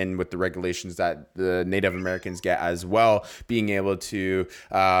stateside, and with the regulations that the Native Americans get as well, being able to,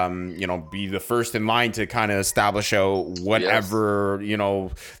 be the first in line to kind of establish out whatever,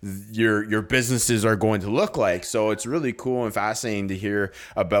 your businesses are going to look like. So it's really cool and fascinating to hear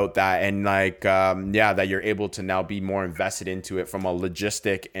about that. And like, that you're able to now be more invested into it from a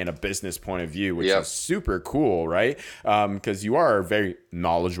logistic and a business point of view, which is super cool, right? Because you are very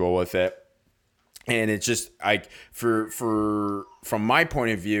knowledgeable with it. And it's just like for from my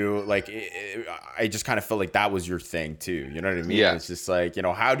point of view, like I just kind of felt like that was your thing too. You know what I mean? Yeah. It's just like,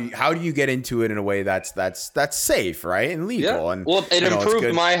 how do you get into it in a way that's safe, right, and legal? Yeah. And Well, it it's improved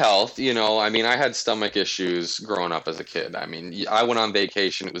good. my health. I mean, I had stomach issues growing up as a kid. I mean, I went on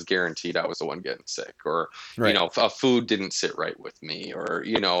vacation. It was guaranteed I was the one getting sick, or, Right. food didn't sit right with me, or,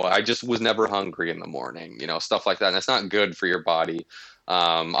 I just was never hungry in the morning, stuff like that. And it's not good for your body.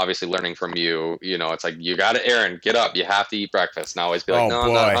 Obviously learning from you, it's like, you got to, Aaron, get up. You have to eat breakfast. And I always be like, Oh no, boy.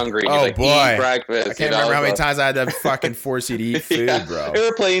 I'm not hungry. And Oh he's like, boy. eat breakfast. I can't remember how many times I had to fucking force you to eat food, yeah. bro.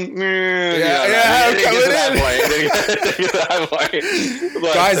 Airplane. Yeah,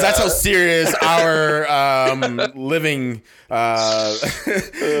 guys, that's how serious our living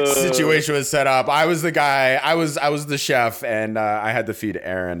situation was set up. I was the guy. I was the chef, and I had to feed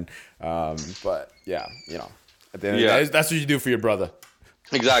Aaron. But yeah, at the end of the day, that's what you do for your brother.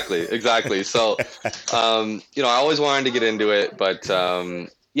 Exactly. So, I always wanted to get into it, but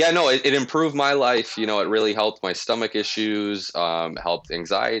it improved my life. It really helped my stomach issues, helped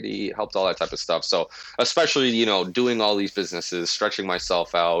anxiety, helped all that type of stuff. So especially, doing all these businesses, stretching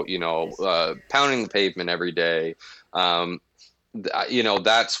myself out, pounding the pavement every day.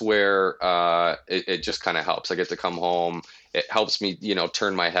 That's where it just kind of helps. I get to come home. It helps me,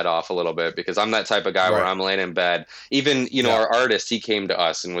 turn my head off a little bit, because I'm that type of guy where I'm laying in bed. Even, our artist, he came to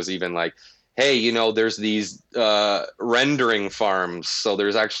us and was even like, hey, there's these rendering farms. So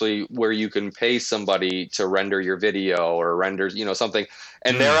there's actually where you can pay somebody to render your video or render, something.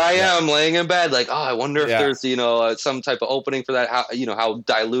 And there I am laying in bed like, oh, I wonder if there's, some type of opening for that. How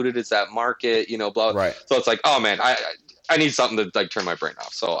diluted is that market, blah. Right. So it's like, oh man, I need something to like turn my brain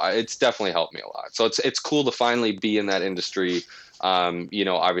off. So it's definitely helped me a lot. So it's cool to finally be in that industry,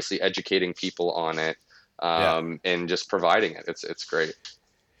 obviously educating people on it, and just providing it. It's great.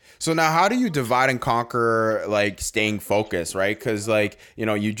 So now how do you divide and conquer, like, staying focused, right? Because, like,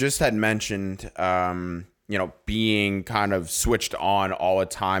 you just had mentioned, being kind of switched on all the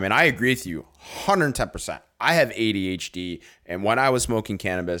time. And I agree with you 110%. I have ADHD, and when I was smoking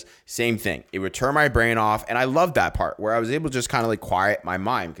cannabis, same thing. It would turn my brain off, and I loved that part where I was able to just kind of like quiet my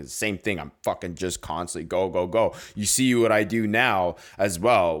mind, because same thing, I'm fucking just constantly go. You see what I do now as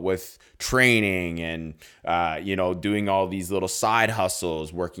well with training and doing all these little side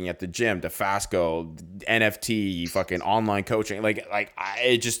hustles, working at the gym, DeFasco, NFT, fucking online coaching,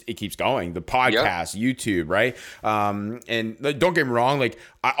 it keeps going. The podcast, YouTube, right? And don't get me wrong, like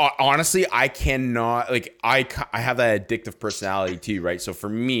I honestly, I cannot, like I have that addictive personality too, right? So for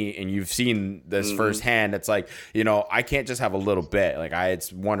me, and you've seen this firsthand, it's like, I can't just have a little bit, like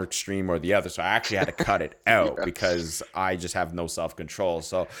it's one extreme or the other. So I actually had to cut it out because I just have no self-control.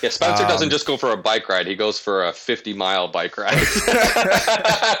 So Spencer doesn't just go for a bike ride. He goes for a 50-mile bike ride.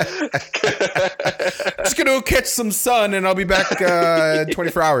 Just going to catch some sun and I'll be back in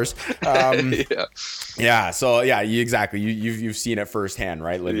 24 hours. Exactly. You've seen it firsthand,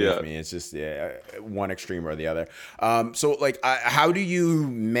 right? Living with me. It's just one extreme or the other. So like, how do you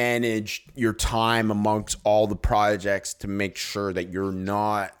manage your time amongst all the projects to make sure that you're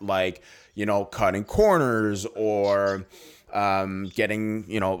not like, cutting corners or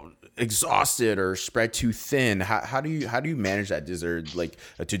getting, exhausted or spread too thin? How do you manage that? Is there like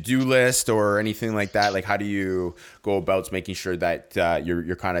a to-do list or anything like that? Like, how do you go about making sure that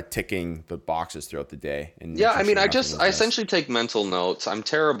you're kind of ticking the boxes throughout the day? And I mean, I essentially take mental notes. I'm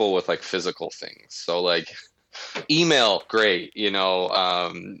terrible with like physical things. So like email, great,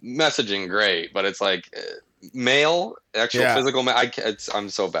 messaging, great, but it's like mail, physical mail, I'm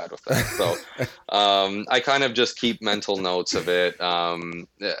so bad with that. So I kind of just keep mental notes of it.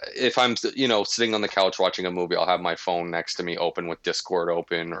 If I'm sitting on the couch watching a movie, I'll have my phone next to me open with Discord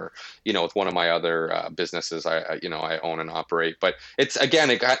open, or with one of my other businesses I own and operate. But it's,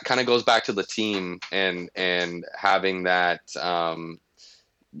 again, it kind of goes back to the team and having that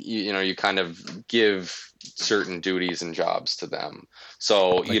you kind of give certain duties and jobs to them.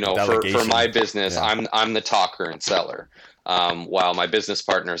 So, like for my business, I'm the talker and seller. While my business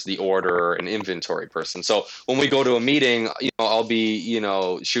partner is the orderer and inventory person. So when we go to a meeting, I'll be,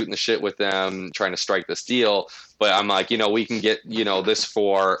 shooting the shit with them, trying to strike this deal. But I'm like, we can get, this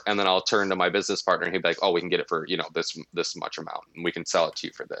for, and then I'll turn to my business partner and he'd be like, oh, we can get it for, this much amount and we can sell it to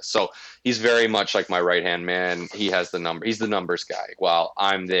you for this. So he's very much like my right-hand man. He has the number. He's the numbers guy while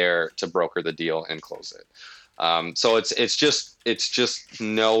I'm there to broker the deal and close it. So it's just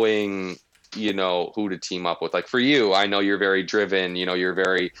knowing, who to team up with. Like for you, I know you're very driven, you're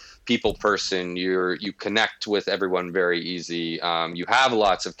very people person, you connect with everyone very easy. You have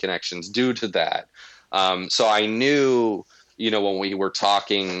lots of connections due to that. So I knew when we were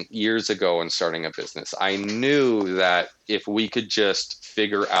talking years ago and starting a business, I knew that if we could just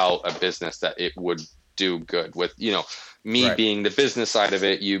figure out a business that it would do good with, me Right. being the business side of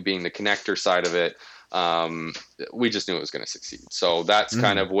it, you being the connector side of it. We just knew it was going to succeed. So that's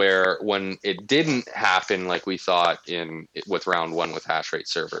kind of where, when it didn't happen like we thought with round one with hash rate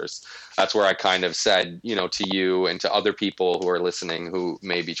servers, that's where I kind of said, to you and to other people who are listening who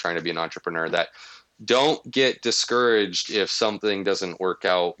may be trying to be an entrepreneur, that don't get discouraged if something doesn't work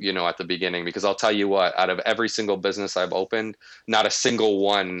out, at the beginning, because I'll tell you what, out of every single business I've opened, not a single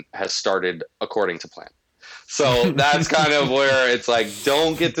one has started according to plan. So that's kind of where it's like,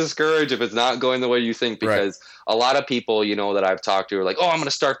 don't get discouraged if it's not going the way you think, because a lot of people, that I've talked to are like, oh, I'm going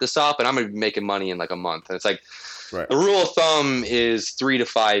to start this up and I'm going to be making money in like a month. And it's like, the rule of thumb is 3 to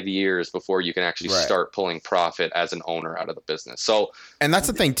 5 years before you can actually start pulling profit as an owner out of the business. So, and that's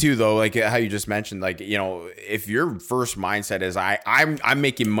the thing too, though, like how you just mentioned, like, if your first mindset is I'm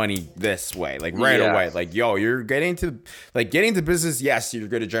making money this way, like away, like, you're getting to business. Yes, you're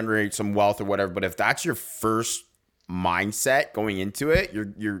going to generate some wealth or whatever. But if that's your first mindset going into it,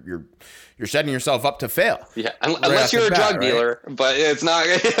 you're setting yourself up to fail. Yeah, unless you're a drug dealer, but it's not.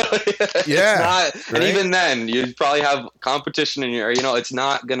 It's not, and even then, you probably have competition in your. It's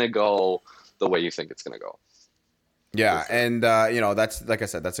not gonna go the way you think it's gonna go. Yeah, and that's, like I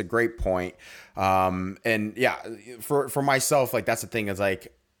said, that's a great point. And yeah, for myself, like, that's the thing, is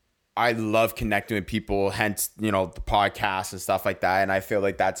like, I love connecting with people, hence, the podcast and stuff like that. And I feel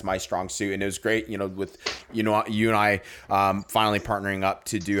like that's my strong suit. And it was great, with, you and I finally partnering up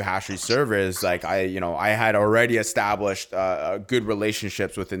to do hash rate servers. Like, I had already established good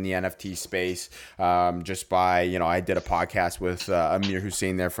relationships within the NFT space, just by, I did a podcast with Amir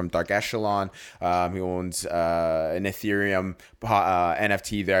Hussein there from Dark Echelon. He owns an Ethereum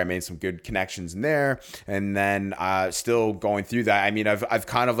NFT there. I made some good connections in there. And then still going through that. I mean, I've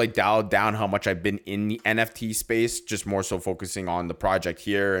kind of like dialed down how much I've been in the NFT space, just more so focusing on the project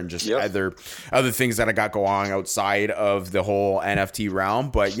here and just other things that I got going on outside of the whole NFT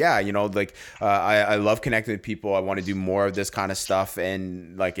realm. But yeah, I love connecting with people. I want to do more of this kind of stuff.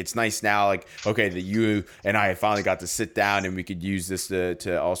 And like, it's nice now, like, okay, that you and I finally got to sit down and we could use this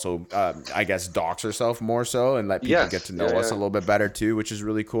to also, I guess, dox ourselves more so and let people get to know us a little bit better too, which is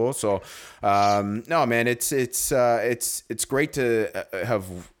really cool. So, no, man, it's great to have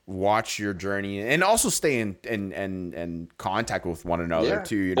watch your journey and also stay in contact with one another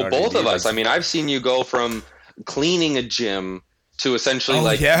too. You know, both of us. I mean, I've seen you go from cleaning a gym to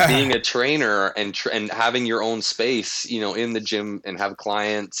essentially being a trainer and having your own space, in the gym, and have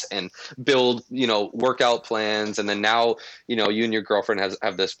clients and build, workout plans. And then now, you and your girlfriend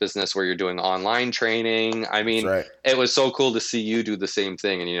have this business where you're doing online training. I mean, it was so cool to see you do the same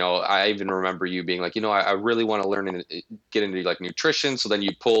thing. And, I even remember you being like, I really want to learn and get into like nutrition. So then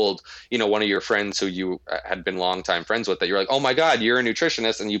you pulled, one of your friends who you had been longtime friends with, that you're like, oh my God, you're a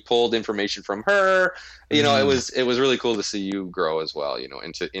nutritionist. And you pulled information from her. It was really cool to see you grow as well,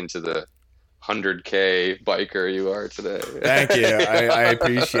 into the 100K biker you are today. Thank you. I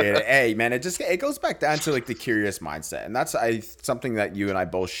appreciate it. Hey, man, it goes back down to like the curious mindset. And that's something that you and I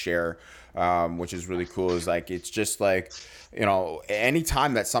both share, which is really cool, is like, it's just like,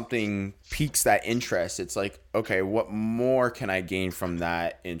 anytime that something piques that interest, it's like, okay, what more can I gain from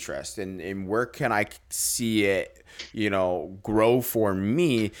that interest? And where can I see it, grow for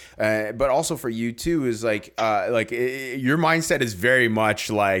me, but also for you too, is like your mindset is very much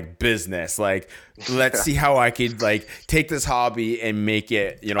like business. Like, let's see how I could like take this hobby and make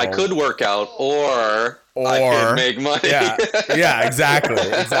it, I could work out or I can make money. Yeah, exactly.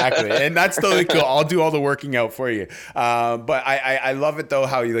 And that's totally cool. I'll do all the working out for you. But I love it though,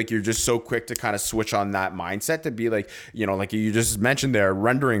 how you're just so quick to kind of switch on that mindset to be like, like you just mentioned there,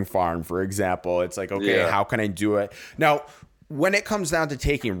 rendering farm, for example. It's like, okay, how can I do it? Now, when it comes down to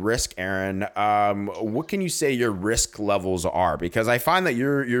taking risk, Aaron, what can you say your risk levels are? Because I find that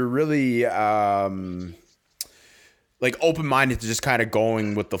you're really like open-minded to just kind of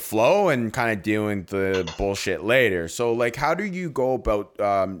going with the flow and kind of dealing the bullshit later. So like, how do you go about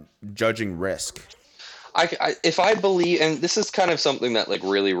judging risk? If I believe, and this is kind of something that like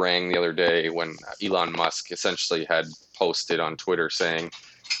really rang the other day when Elon Musk essentially had posted on Twitter saying,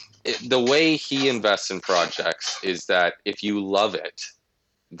 the way he invests in projects is that if you love it,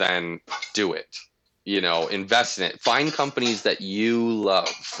 then do it. Invest in it. Find companies that you love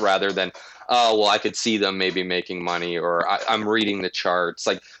rather than, oh, well, I could see them maybe making money, or I'm reading the charts.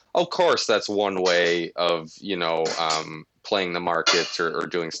 Like, of course, that's one way of, playing the markets or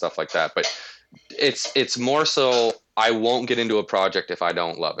doing stuff like that. But it's more so, I won't get into a project if I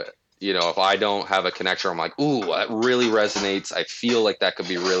don't love it. You know, if I don't have a connection, I'm like, ooh, that really resonates. I feel like that could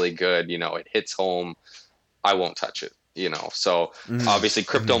be really good. You know, it hits home. I won't touch it, you know. So obviously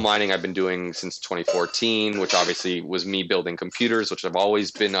crypto mining I've been doing since 2014, which obviously was me building computers, which have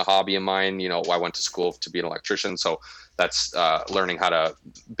always been a hobby of mine. You know, I went to school to be an electrician. So that's learning how to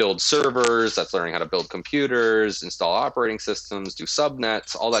build servers, that's learning how to build computers, install operating systems, do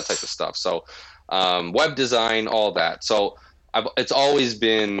subnets, all that type of stuff. So web design, all that. So it's always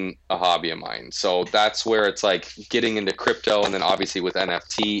been a hobby of mine. So that's where it's like getting into crypto. And then obviously with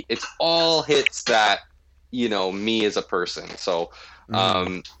NFT, it's all hits that, you know, me as a person. So,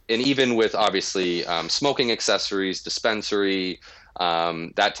 and even with obviously smoking accessories, dispensary,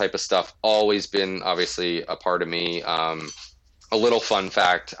 that type of stuff, always been obviously a part of me. A little fun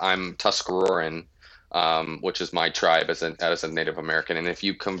fact, I'm Tuscaroran, which is my tribe as a Native American. And if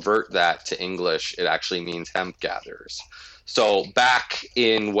you convert that to English, it actually means hemp gatherers. So back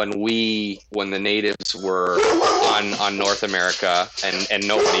in when the natives were on North America and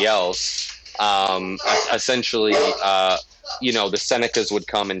nobody else, essentially, you know, the Senecas would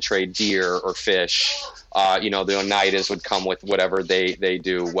come and trade deer or fish. You know, the Oneidas would come with whatever they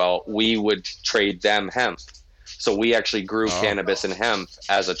do. Well, we would trade them hemp. So we actually grew cannabis and hemp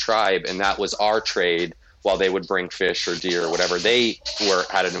as a tribe, and that was our trade while they would bring fish or deer or whatever they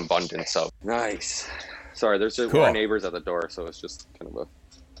had an abundance of. Nice. Sorry, there's Cool. our neighbors at the door, so it's just kind of a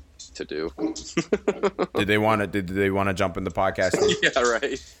to do. Did they want to jump in the podcast? Yeah,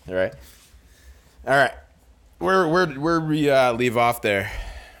 right. All right. Where we leave off there?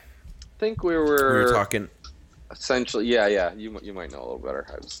 I think we We were were talking. essentially, yeah. You might know a little better.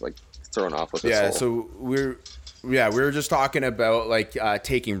 I was like thrown off with this. Yeah, whole... so we were just talking about like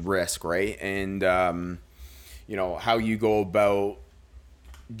taking risk, right? And you know, how you go about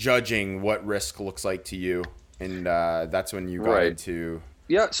judging what risk looks like to you, and that's when you got into.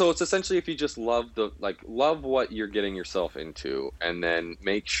 Yeah, so it's essentially if you just love what you're getting yourself into, and then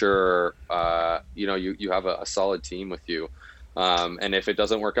make sure you know you have a solid team with you, and if it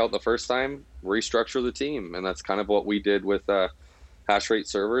doesn't work out the first time, restructure the team, and that's kind of what we did with hash rate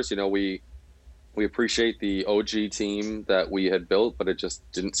servers. You know, we appreciate the OG team that we had built, but it just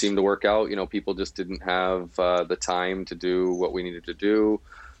didn't seem to work out. You know, people just didn't have the time to do what we needed to do.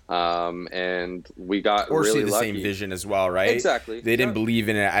 And we got or really see the lucky. same vision as well, right? Exactly. They didn't believe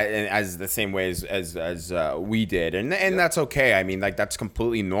in it as the same way as we did, and that's okay. I mean, like that's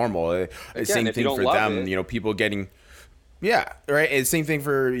completely normal. Again, same thing for them. You know, people getting. Yeah, right. It's same thing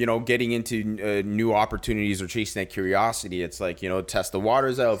for, you know, getting into new opportunities or chasing that curiosity. It's like, you know, test the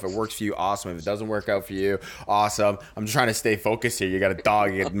waters out. If it works for you, awesome. If it doesn't work out for you, awesome. I'm just trying to stay focused here. You got a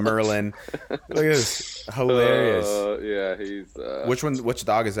dog, you got Merlin. Look at this. Hilarious. Yeah, he's... Which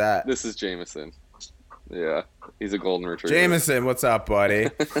dog is that? This is Jameson. Yeah, he's a golden retriever. Jameson, what's up, buddy?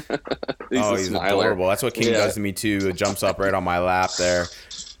 He's adorable. That's what King does to me, too. It jumps up right on my lap there.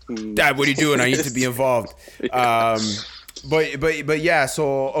 Dad, what are you doing? I need to be involved. But yeah,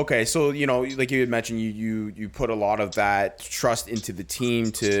 so okay, so you know, like you had mentioned, you put a lot of that trust into the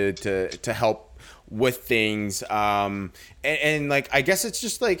team to help with things, and like I guess it's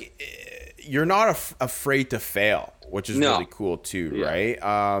just like you're not afraid to fail, which is really cool too, right?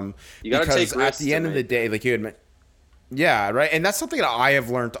 You gotta take risks at the end of the day, like you had mentioned. Yeah, right. And that's something that I have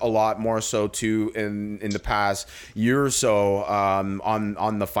learned a lot more so too in the past year or so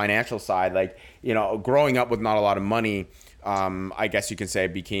on the financial side. Like, you know, growing up with not a lot of money, I guess you can say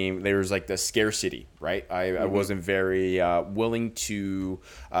there was like the scarcity, right? I wasn't very willing to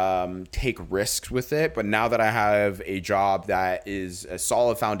take risks with it. But now that I have a job that is a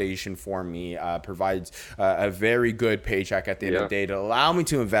solid foundation for me, provides a very good paycheck at the end of the day to allow me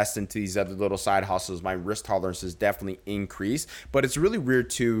to invest into these other little side hustles, my risk tolerance has definitely increased. But it's really weird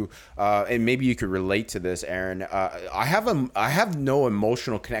too, and maybe you could relate to this, Aaron. I have no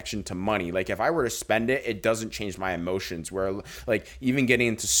emotional connection to money. Like if I were to spend it, it doesn't change my emotions. Where like even getting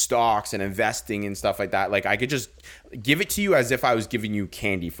into stocks and investing and stuff like that, like I could just give it to you as if I was giving you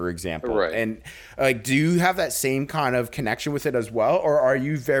candy, for example. Right. And like, do you have that same kind of connection with it as well, or are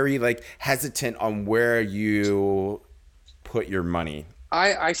you very like hesitant on where you put your money?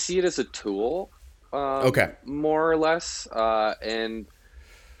 I see it as a tool, more or less, and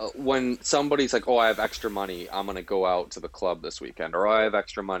when somebody's like, oh, I have extra money, I'm going to go out to the club this weekend, or oh, I have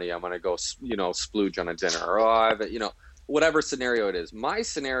extra money, I'm going to go, you know, splooge on a dinner, or oh, I have, you know, whatever scenario it is. My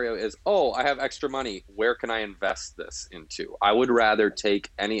scenario is, oh, I have extra money. Where can I invest this into? I would rather take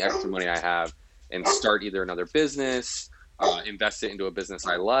any extra money I have and start either another business, invest it into a business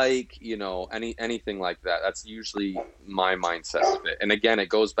I like, you know, anything like that. That's usually my mindset with it. And again, it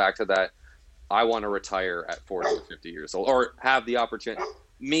goes back to that. I want to retire at 40 or 50 years old, or have the opportunity.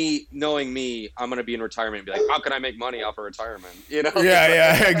 me knowing me, I'm going to be in retirement and be like, how can I make money off of retirement? You know?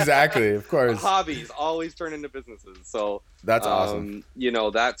 Yeah, exactly. Of course. Hobbies always turn into businesses. So that's awesome. You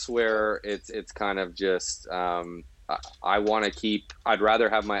know, that's where it's kind of just, I want to keep, I'd rather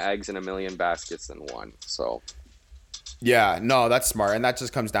have my eggs in a million baskets than one. So. Yeah, no, that's smart. And that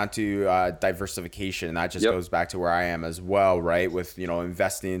just comes down to diversification. And that just goes back to where I am as well, right? With, you know,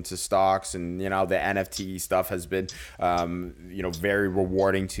 investing into stocks and, you know, the NFT stuff has been, you know, very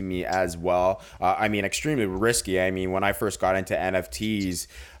rewarding to me as well. I mean, extremely risky. I mean, when I first got into NFTs,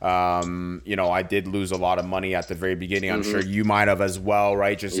 you know, I did lose a lot of money at the very beginning. I'm sure you might have as well,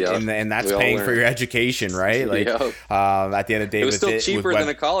 right? Just and that's paying for your education, right? Like at the end of the day, it was still cheaper than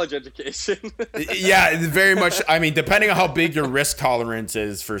a college education. Yeah, very much. I mean, depending on how big your risk tolerance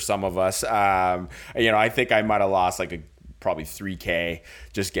is for some of us, you know, I think I might have lost like probably $3,000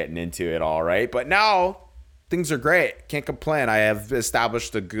 just getting into it all, right? But now things are great. Can't complain. I have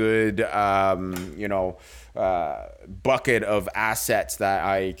established a good, you know, bucket of assets that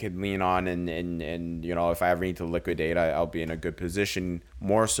I could lean on, and you know, if I ever need to liquidate, I'll be in a good position,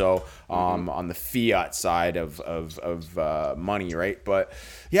 more so on the fiat side of money, right? But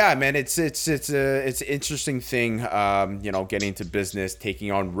yeah, man, it's an interesting thing, you know, getting into business,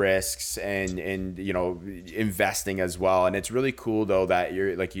 taking on risks, and you know, investing as well. And it's really cool though that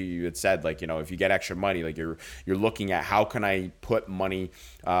you're, like you had said, like, you know, if you get extra money, like you're looking at how can I put money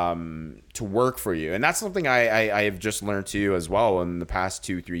to work for you. And that's something I have just learned too as well in the past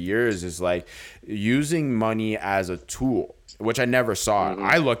 2-3 years, is like using money as a tool, which I never saw.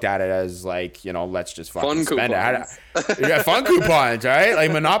 I looked at it as like, you know, let's just fucking spend it. Yeah, fun coupons, right?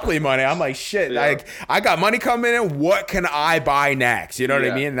 Like Monopoly money. I'm like, shit, like I got money coming in. What can I buy next? You know what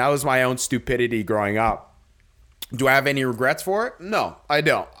I mean? And that was my own stupidity growing up. Do I have any regrets for it? No, I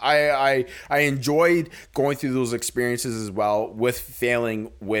don't. I enjoyed going through those experiences as well, with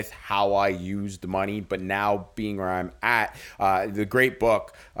failing with how I used the money, but now being where I'm at, the great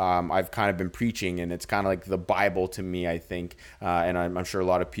book I've kind of been preaching, and it's kind of like the Bible to me, I think, and I'm sure a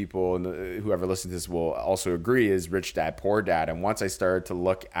lot of people whoever listens to this will also agree, is Rich Dad Poor Dad. And once I started to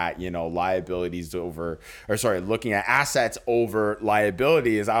look at, you know, looking at assets over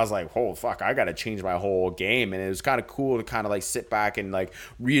liabilities, I was like, oh fuck, I got to change my whole game. And it was kind of cool to kind of like sit back and like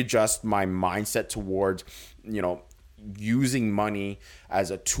readjust my mindset towards, you know, using money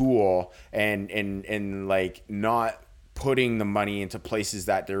as a tool, and like not putting the money into places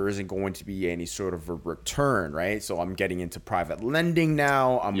that there isn't going to be any sort of a return, right? So I'm getting into private lending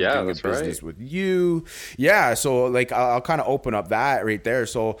now. I'm doing a business with you. Yeah. So like I'll kind of open up that right there.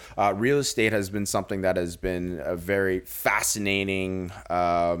 So real estate has been something that has been a very fascinating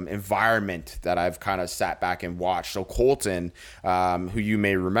environment that I've kind of sat back and watched. So Colton, who you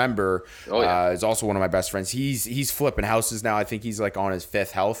may remember, is also one of my best friends. He's flipping houses now. I think he's like on his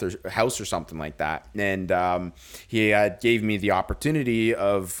 5th house or something like that. And he gave me the opportunity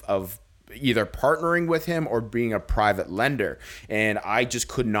of either partnering with him or being a private lender. And I just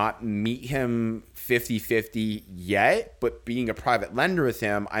could not meet him 50-50 yet, but being a private lender with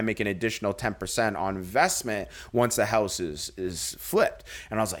him, I make an additional 10% on investment once the house is flipped.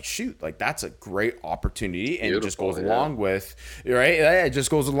 And I was like, shoot, like that's a great opportunity. And it just goes along with, right? It just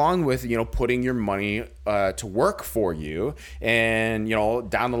goes along with, you know, putting your money to work for you. And, you know,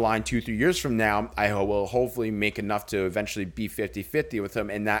 down the line, 2-3 years from now, I will hopefully make enough to eventually be 50-50 with him.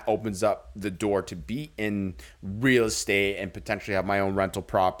 And that opens up the door to be in real estate and potentially have my own rental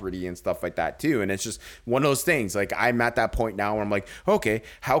property and stuff like that too. And it's just one of those things. Like I'm at that point now where I'm like, okay,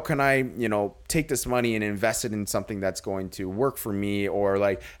 how can I, you know, take this money and invest it in something that's going to work for me, or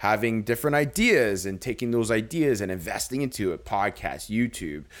like having different ideas and taking those ideas and investing into it, podcast,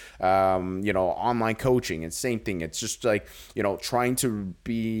 YouTube, you know, online coaching, and same thing. It's just like, you know, trying to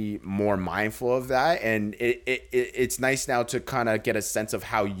be more mindful of that. And it's nice now to kind of get a sense of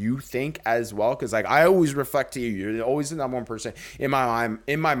how you think as well. Cause like I always reflect to you, you're always the number one person in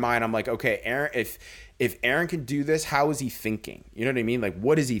my mind. I'm like, okay, Aaron, if Aaron can do this, how is he thinking? You know what I mean? Like,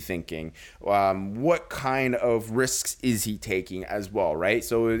 what is he thinking? What kind of risks is he taking as well, right?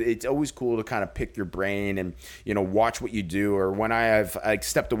 So it's always cool to kind of pick your brain and, you know, watch what you do. Or when I have like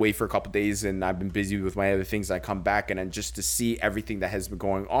stepped away for a couple of days and I've been busy with my other things, I come back and then just to see everything that has been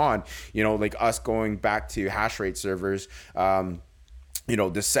going on, you know, like us going back to hash rate servers,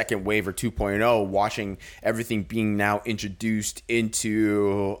 the second wave or 2.0, watching everything being now introduced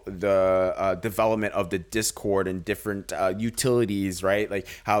into the development of the Discord and different utilities, right? Like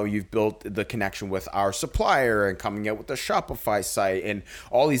how you've built the connection with our supplier and coming out with the Shopify site and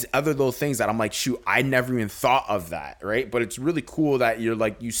all these other little things that I'm like, shoot, I never even thought of that, right? But it's really cool that you're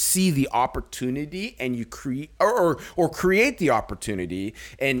like, you see the opportunity and you create or create the opportunity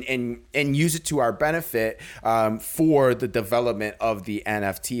and use it to our benefit for the development of the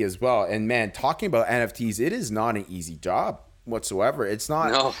NFT as well. And man, talking about NFTs, it is not an easy job whatsoever. It's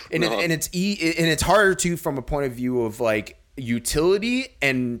not, No, and no. it's harder too from a point of view of like utility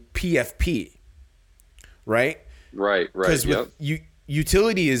and PFP, right? Right. Because Yep.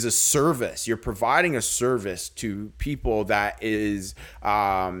 utility is a service. You're providing a service to people that is,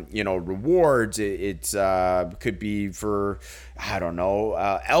 rewards. It's could be for, I don't know,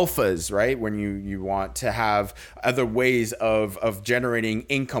 alphas, right? When you want to have other ways of generating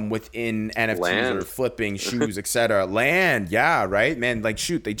income within NFTs Land. or flipping shoes, etc. Land, yeah, right, man. Like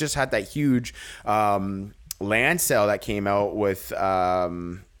shoot, they just had that huge land sale that came out with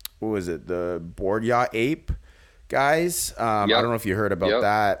what was it? The Board Yacht Ape guys. I don't know if you heard about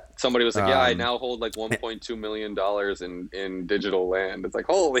that. Somebody was like, yeah, I now hold like $1.2 million in digital land. It's like,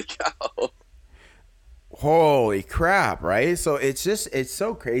 holy cow. Holy crap, right? So it's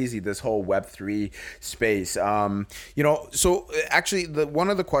so crazy, this whole Web3 space. So actually one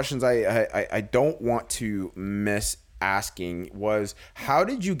of the questions I don't want to miss asking was, how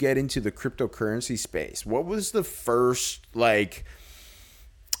did you get into the cryptocurrency space? What was the first like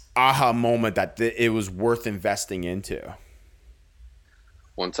aha moment that it was worth investing into?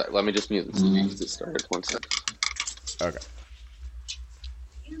 One sec. Let me just mute this because it started. 1 sec. Okay.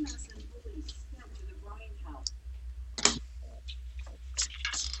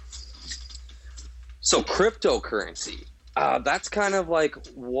 So cryptocurrency, that's kind of like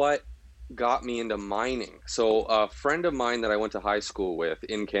what got me into mining. So a friend of mine that I went to high school with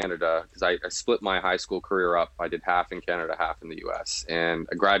in Canada, because I split my high school career up. I did half in Canada, half in the US, and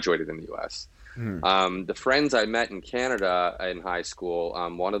I graduated in the US. The friends I met in Canada in high school,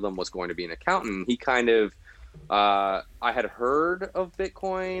 one of them was going to be an accountant. He kind of, I had heard of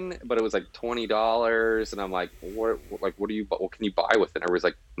Bitcoin, but it was like $20, and I'm like, what can you buy with it? And everybody's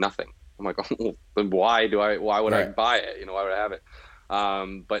like, nothing. I'm like, oh, then why would I buy it? Why would I have it?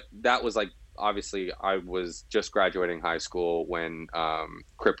 But that was like, obviously I was just graduating high school when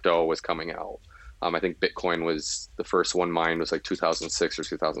crypto was coming out. I think Bitcoin was the first one mined was like 2006 or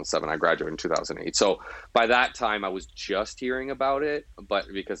 2007. I graduated in 2008. So by that time I was just hearing about it, but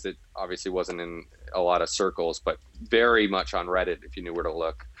because it obviously wasn't in a lot of circles, but very much on Reddit if you knew where to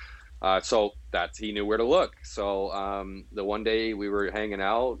look. So he knew where to look. So the one day we were hanging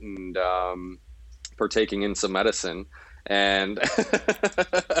out and partaking in some medicine, and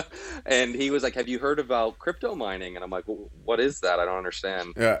and he was like, have you heard about crypto mining? And I'm like, well, what is that? I don't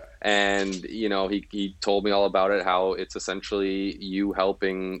understand. Yeah. And he told me all about it, how it's essentially you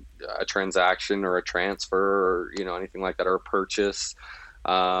helping a transaction or a transfer or anything like that, or a purchase,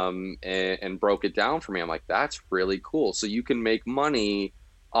 and broke it down for me. I'm like, that's really cool. So you can make money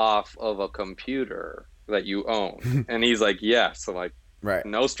off of a computer that you own. And he's like, yes. I'm like, right,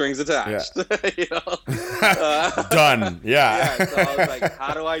 no strings attached. Yeah. Done. Yeah. So I was like,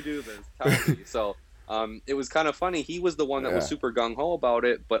 how do I do this? Tell me. So it was kind of funny. He was the one that was super gung-ho about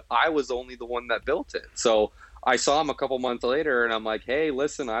it, but I was only the one that built it. So I saw him a couple months later, and I'm like, hey,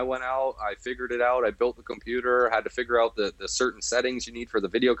 listen, I went out, I figured it out, I built the computer, had to figure out the certain settings you need for the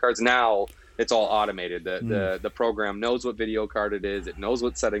video cards. Now it's all automated. The program knows what video card it is. It knows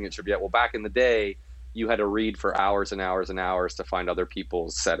what setting it should be at. Well, back in the day, you had to read for hours and hours and hours to find other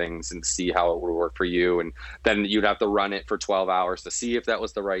people's settings and see how it would work for you. And then you'd have to run it for 12 hours to see if that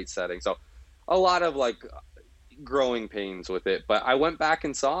was the right setting. So a lot of like growing pains with it. But I went back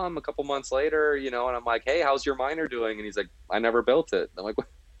and saw him a couple months later, and I'm like, hey, how's your miner doing? And he's like, I never built it. I'm like,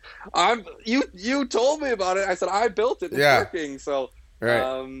 you told me about it. I said, I built it. It's working. So,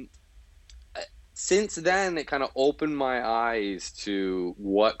 right. Since then, it kind of opened my eyes to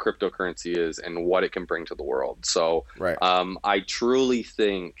what cryptocurrency is and what it can bring to the world. So right. I truly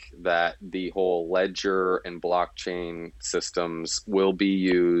think that the whole ledger and blockchain systems will be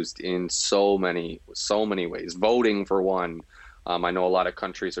used in so many ways. Voting, for one. I know a lot of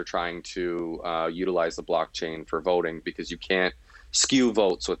countries are trying to utilize the blockchain for voting because you can't skew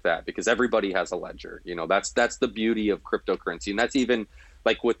votes with that because everybody has a ledger. That's the beauty of cryptocurrency. And that's even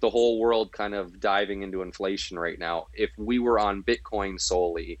like with the whole world kind of diving into inflation right now. If we were on Bitcoin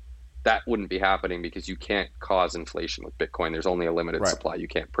solely, that wouldn't be happening because you can't cause inflation with Bitcoin. There's only a limited Right. supply. You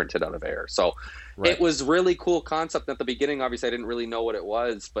can't print it out of air. So it Right. was really cool concept at the beginning. Obviously, I didn't really know what it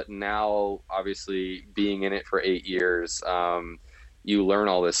was, but now, obviously, being in it for 8 years, you learn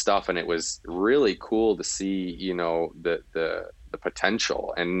all this stuff, and it was really cool to see, the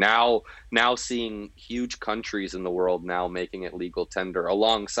potential. And now seeing huge countries in the world now making it legal tender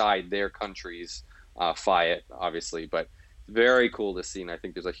alongside their countries, fiat, obviously, but very cool to see. And I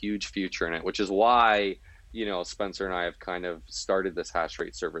think there's a huge future in it, which is why, Spencer and I have kind of started this hash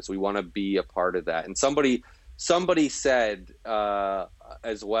rate service. We want to be a part of that. And somebody said,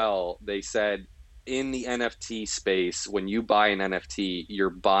 as well, they said, in the NFT space, when you buy an NFT, you're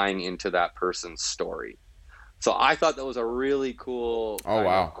buying into that person's story. So I thought that was a really cool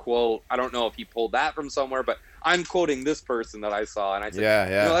quote. I don't know if he pulled that from somewhere, but I'm quoting this person that I saw, and I said,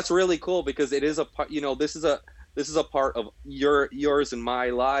 that's really cool, because it is a part. This is a part of yours and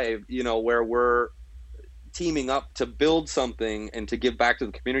my life. Where we're teaming up to build something and to give back to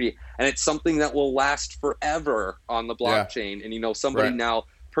the community, and it's something that will last forever on the blockchain. And somebody now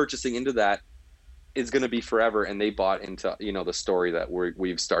purchasing into that is going to be forever, and they bought into the story that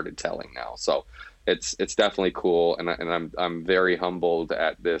we've started telling now. So it's definitely cool, and I'm very humbled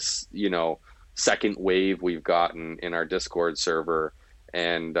at this second wave we've gotten in our Discord server,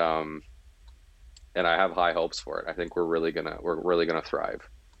 and I have high hopes for it. I think we're really gonna thrive.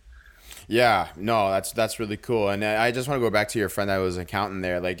 Yeah, no, that's really cool. And I just want to go back to your friend that was an accountant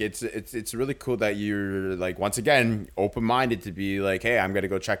there. Like, it's really cool that you're, like, once again, open-minded to be like, hey, I'm going to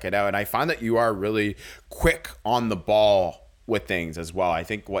go check it out. And I find that you are really quick on the ball with things as well. I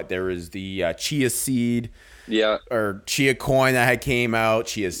think there is the chia seed, or chia coin that had came out.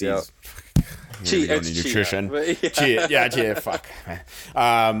 Chia seeds. It's nutrition. Chia. Fuck.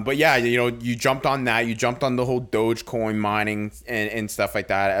 But yeah, you jumped on that. You jumped on the whole Dogecoin mining and stuff like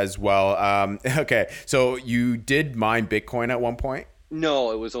that as well. Okay, so you did mine Bitcoin at one point?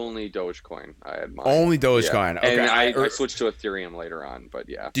 No, it was only Dogecoin I had mined. Only Dogecoin. Yeah. Okay. And I switched to Ethereum later on, but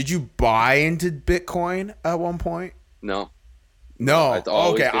yeah. Did you buy into Bitcoin at one point? No.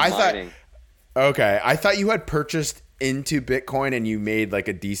 Okay. Mining. I thought you had purchased into Bitcoin and you made like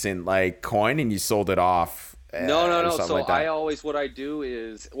a decent like coin and you sold it off. No. So like what I do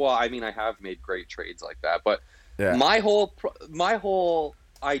is, I have made great trades like that, but my whole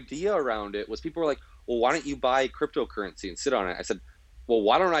idea around it was, people were like, well, why don't you buy cryptocurrency and sit on it? I said, well,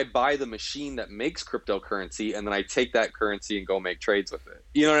 why don't I buy the machine that makes cryptocurrency, and then I take that currency and go make trades with it?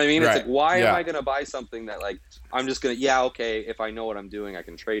 You know what I mean? Right. It's like, why am I going to buy something that, like, I'm just going to, okay, if I know what I'm doing, I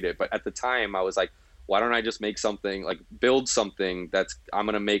can trade it. But at the time I was like, why don't I just make something, like build something that's I'm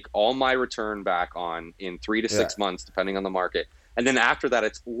going to make all my return back on in 3 to 6 months, depending on the market. And then after that,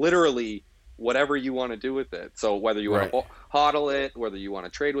 it's literally whatever you want to do with it. So whether you want to hodl it, whether you want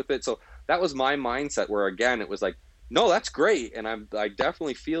to trade with it. So that was my mindset, where again, it was like, no, that's great. And I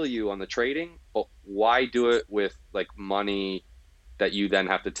definitely feel you on the trading, but why do it with like money that you then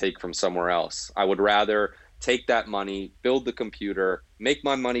have to take from somewhere else? I would rather take that money, build the computer, make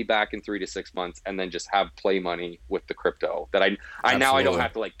my money back in 3 to 6 months, and then just have play money with the crypto that I now I don't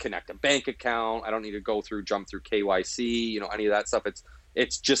have to like connect a bank account. I don't need to jump through KYC, any of that stuff.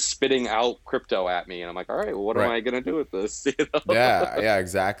 It's just spitting out crypto at me, and I'm like, all right, well, what am I going to do with this? Yeah,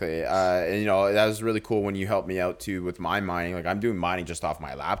 exactly. And that was really cool when you helped me out too with my mining. Like, I'm doing mining just off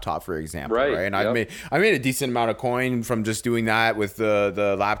my laptop, for example, right? And I made a decent amount of coin from just doing that with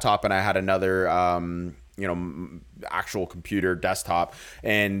the laptop, and I had another actual computer desktop,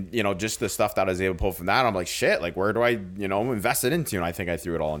 and just the stuff that I was able to pull from that, I'm like, shit, like, where do I invest it into? And I think I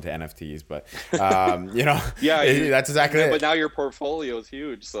threw it all into NFTs, but that's exactly it. But now your portfolio is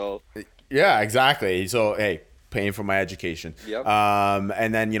huge, so exactly. So hey, paying for my education. Yep.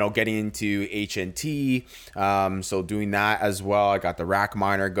 And then getting into HNT, so doing that as well. I got the rack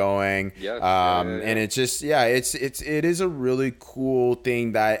miner going. And it's just it is a really cool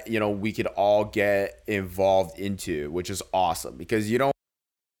thing that we could all get involved into, which is awesome, because you don't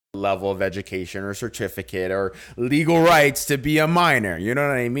level of education or certificate or legal rights to be a miner, you know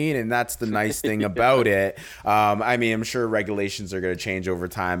what I mean? And that's the nice thing about it. I'm sure regulations are going to change over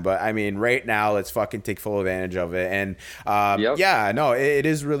time, but right now let's fucking take full advantage of it. And it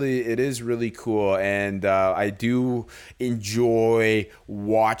is really cool. And I do enjoy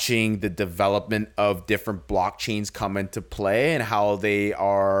watching the development of different blockchains come into play, and how they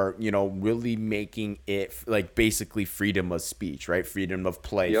are really making it like basically freedom of speech, right? Freedom of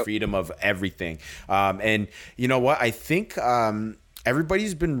play, freedom of everything. And you know what? I think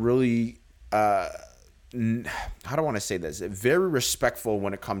everybody's been really how do I want to say this? Very respectful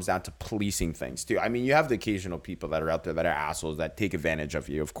when it comes down to policing things too. I mean, you have the occasional people that are out there that are assholes that take advantage of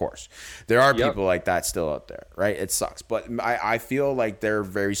you. Of course, there are Yep. people like that still out there, right? It sucks, but I feel like they're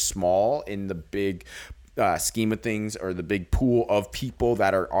very small in the big scheme of things, or the big pool of people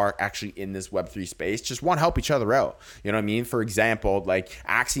that are actually in this Web3 space. Just want to help each other out. You know what I mean? For example, like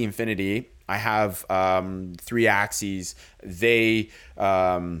Axie Infinity, I have 3 Axies. They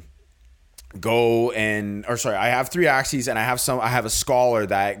I have 3 Axies, and I have a scholar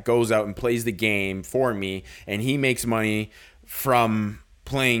that goes out and plays the game for me, and he makes money from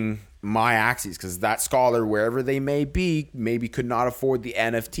playing my Axies, because that scholar, wherever they may be, maybe could not afford the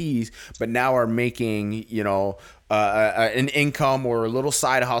NFTs, but now are making, an income or a little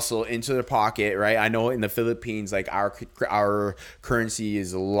side hustle into their pocket, right? I know in the Philippines, like our currency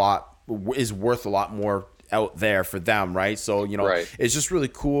is worth a lot more out there for them, right? So Right. it's just really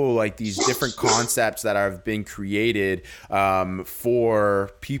cool, like these different concepts that have been created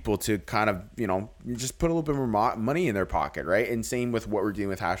for people to kind of just put a little bit more money in their pocket, right? And same with what we're doing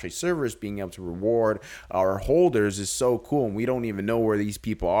with Hashrate servers, being able to reward our holders is so cool, and we don't even know where these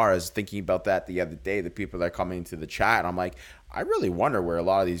people are. I was thinking about that the other day, the people that are coming into the chat, and I'm like, I really wonder where a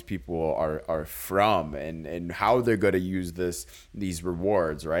lot of these people are from, and how they're going to use these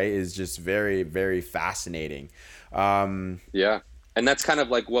rewards, right? Is just very, very fascinating. Yeah, and that's kind of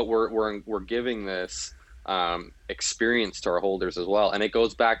like what we're giving this experience to our holders as well, and it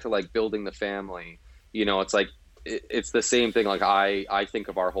goes back to like building the family. It's like it's the same thing. Like I think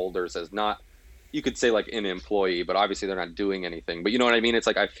of our holders as not, you could say like an employee, but obviously they're not doing anything. But you know what I mean? It's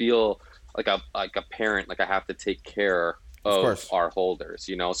like I feel like a parent, like I have to take care of our holders,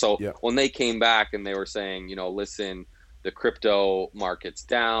 So Yeah. when they came back and they were saying, listen, the crypto market's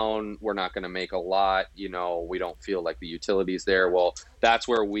down, we're not going to make a lot, we don't feel like the utility's there. Well, that's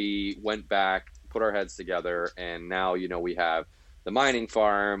where we went back, put our heads together, and now, we have the mining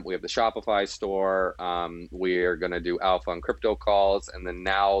farm, we have the Shopify store, we're going to do alpha on crypto calls, and then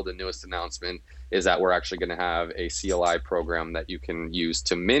now the newest announcement is that we're actually going to have a CLI program that you can use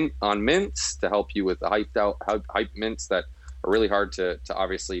to mint on mints, to help you with the hype mints that are really hard to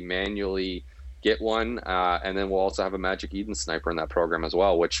obviously manually get one. And then we'll also have a Magic Eden sniper in that program as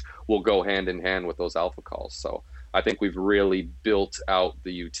well, which will go hand in hand with those alpha calls. So I think we've really built out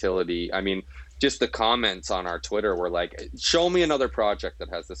the utility. I mean, just the comments on our Twitter were like, show me another project that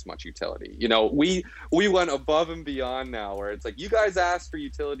has this much utility. We went above and beyond now, where it's like, you guys asked for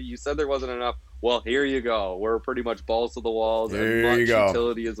utility, you said there wasn't enough. Well, here you go. We're pretty much balls to the walls, as much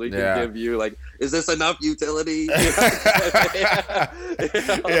utility as we can give you. Like, is this enough utility?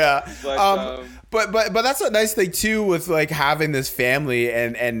 Yeah. But that's a nice thing too, with like having this family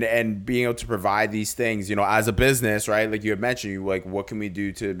and being able to provide these things, as a business, right? Like you had mentioned, like, what can we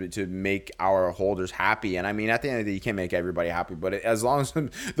do to make our holders happy? And I mean, at the end of the day, you can't make everybody happy, but as long as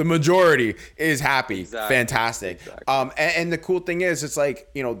the majority is happy, fantastic. Exactly. And the cool thing is, it's like,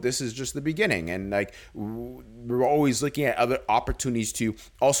 this is just the beginning. And like, we're always looking at other opportunities to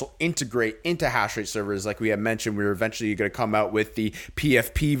also integrate into Hashrate servers. Like we had mentioned, we're eventually going to come out with the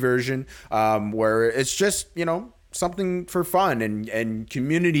PFP version, where it's just, something for fun and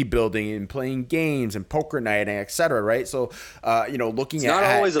community building and playing games and poker night and etc. Right? So, looking it's not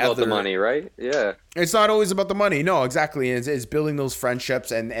always about the money, right? Yeah. It's not always about the money. No, exactly. It's building those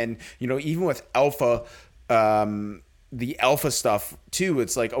friendships and even with alpha, the alpha stuff too,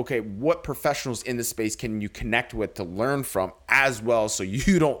 it's like, okay, what professionals in the space can you connect with to learn from as well, so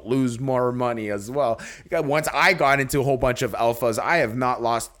you don't lose more money as well? Once I got into a whole bunch of alphas, I have not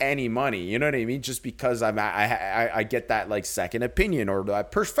lost any money. You know what I mean? Just because I get that like second opinion, or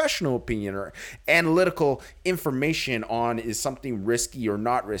that professional opinion, or analytical information on is something risky or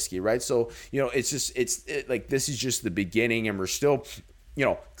not risky, right? So it's like, this is just the beginning, and we're still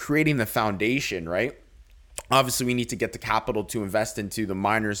creating the foundation, right? Obviously, we need to get the capital to invest into the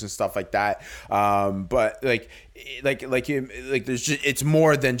miners and stuff like that. But there's just, it's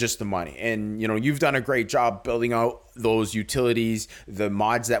more than just the money. And you've done a great job building out those utilities, the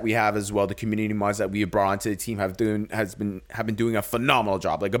mods that we have as well, the community mods that we have brought onto the team have been doing a phenomenal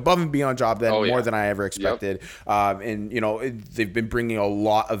job, like above and beyond job, more than I ever expected. Yep. And they've been bringing a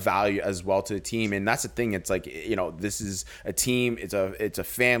lot of value as well to the team. And that's the thing. It's like, this is a team, it's a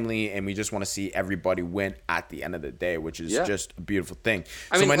family, and we just want to see everybody win at the end of the day, which is just a beautiful thing.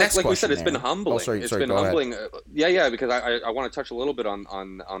 I mean, my next question, we said, it's been humbling. It's been humbling. Yeah, because I want to touch a little bit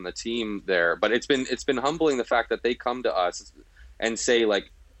on the team there, but it's been humbling, the fact that they come to us and say,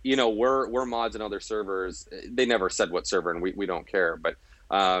 like, we're mods in other servers. They never said what server, and we don't care, but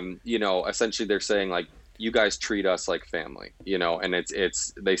essentially they're saying, like, you guys treat us like family, you know, and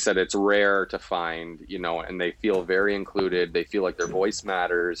they said it's rare to find, you know, and they feel very included. They feel like their voice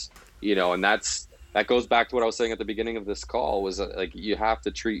matters, you know, and that goes back to what I was saying at the beginning of this call was like, you have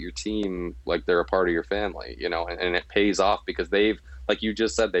to treat your team like they're a part of your family, you know, and it pays off because they've, like you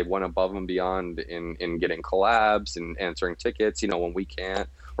just said, they went above and beyond in getting collabs and answering tickets, you know, when we can't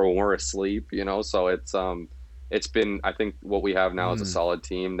or when we're asleep, you know, so it's been, I think what we have now is a solid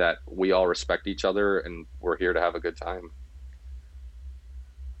team that we all respect each other and we're here to have a good time.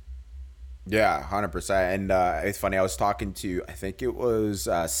 Yeah, 100%. And it's funny, I was talking to, I think it was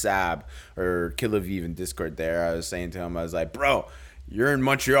Sab or Killaviv in Discord there. I was saying to him, I was like, bro, you're in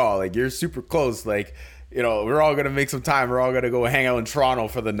Montreal. Like, you're super close. Like, you know, we're all going to make some time. We're all going to go hang out in Toronto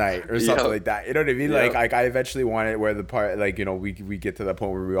for the night or something like that. You know what I mean? Like I eventually want it where the part, like, you know, we get to the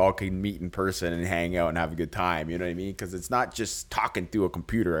point where we all can meet in person and hang out and have a good time. You know what I mean? Because it's not just talking through a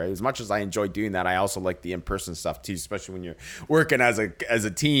computer. Right? As much as I enjoy doing that, I also like the in-person stuff too, especially when you're working as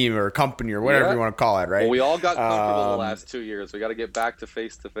a team or a company or whatever you want to call it, right? Well, we all got comfortable the last 2 years. We got to get back to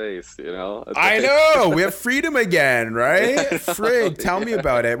face, you know? I know. We have freedom again, right? Frig, tell me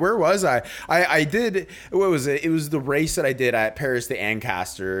about it. Where was I? I did... What was it? It was the race that I did at Paris to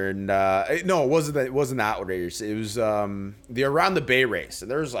Ancaster, and no, it wasn't that race. It was the Around the Bay race.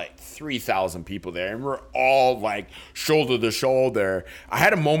 And there was like 3,000 people there, and we're all like shoulder to shoulder. I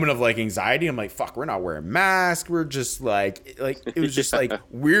had a moment of like anxiety. I'm like, fuck, we're not wearing masks. We're just like it was just like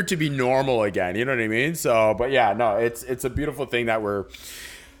weird to be normal again. You know what I mean? So, but yeah, no, it's a beautiful thing that we're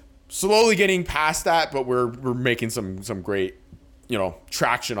slowly getting past that, but we're making some great, you know,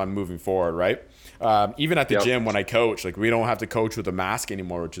 traction on moving forward, right? Even at the gym when I coach, like we don't have to coach with a mask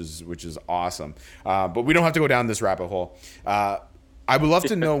anymore, which is awesome. But we don't have to go down this rabbit hole. I would love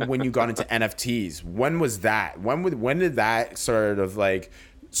to know when you got into NFTs. When was that? When did that sort of like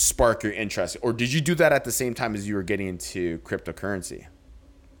spark your interest? Or did you do that at the same time as you were getting into cryptocurrency?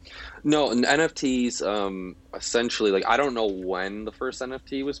 No, NFTs, essentially, like I don't know when the first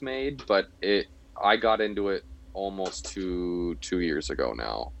NFT was made, but I got into it almost two years ago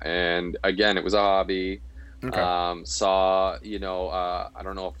now, and again it was a hobby. Saw, you know, I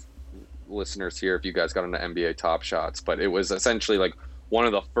don't know if listeners here, if you guys got into NBA Top Shots, but it was essentially like one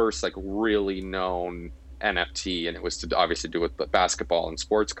of the first like really known NFT, and it was to obviously do with basketball and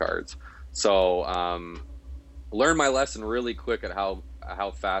sports cards. So learned my lesson really quick at how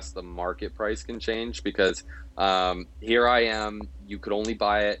fast the market price can change, because here I am, you could only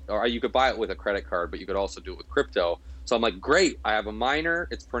buy it, or you could buy it with a credit card, but you could also do it with crypto. So I'm like, great, I have a miner,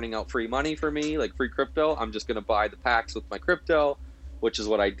 it's printing out free money for me, like free crypto. I'm just going to buy the packs with my crypto, which is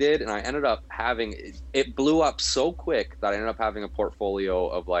what I did. And I ended up having, it blew up so quick that I ended up having a portfolio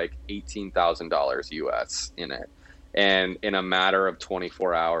of like $18,000 US in it. And in a matter of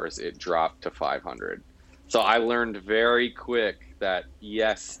 24 hours, it dropped to 500. So I learned very quick that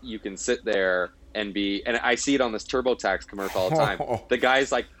yes, you can sit there and I see it on this TurboTax commercial all the time. The guy's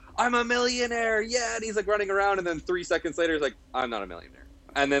like, I'm a millionaire, yeah, and he's like running around, and then 3 seconds later he's like, I'm not a millionaire.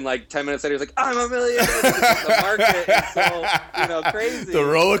 And then like 10 minutes later he's like, I'm a millionaire. The market is so, you know, crazy. The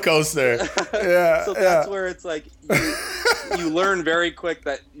roller coaster. Yeah. So that's where it's like you learn very quick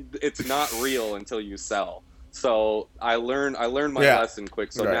that it's not real until you sell. So I learned my lesson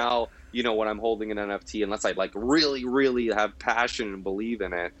quick. So now, you know, when I'm holding an NFT, unless I like really, really have passion and believe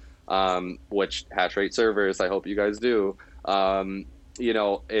in it, which hash rate servers, I hope you guys do, you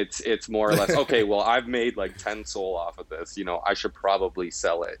know, it's more or less, okay, well, I've made like 10 SOL off of this, you know, I should probably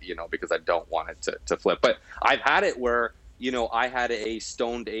sell it, you know, because I don't want it to flip. But I've had it where, you know, I had a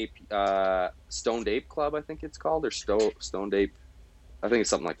Stoned Ape Club, I think it's called, or Stoned Ape, I think it's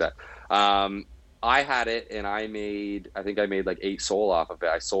something like that. I had it and I made like 8 SOL off of it.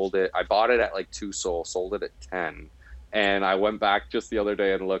 I sold it. I bought it at like 2 SOL, sold it at 10. And I went back just the other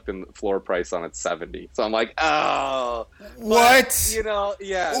day and looked, and the floor price on it's 70. So I'm like, oh, what? But, you know,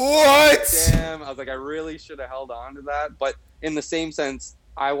 yeah. What? Damn. I was like, I really should have held on to that. But in the same sense,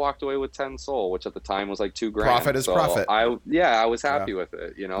 I walked away with 10 SOL, which at the time was like $2,000. Profit is profit. I was happy with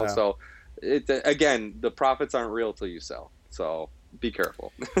it, you know. Yeah. So again, the profits aren't real till you sell. So be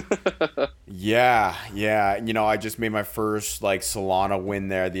careful. Yeah. You know, I just made my first like Solana win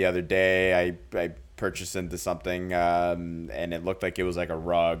there the other day. I purchased into something and it looked like it was like a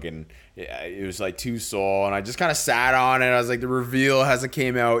rug, and it was like 2 SOL, and I just kind of sat on it. I was like, the reveal hasn't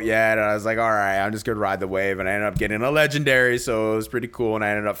came out yet, and I was like, all right, I'm just gonna ride the wave. And I ended up getting a legendary, so it was pretty cool, and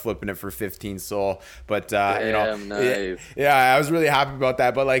I ended up flipping it for 15 SOL. But damn, you know, nice. Yeah, I was really happy about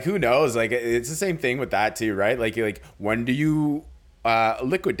that. But like, who knows, like it's the same thing with that too, right? Like when do you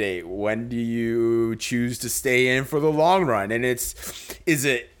liquidate? When do you choose to stay in for the long run? And is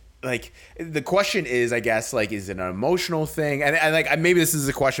it like the question is, I guess, like, is it an emotional thing? And like, maybe this is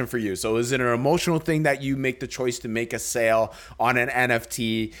a question for you. So is it an emotional thing that you make the choice to make a sale on an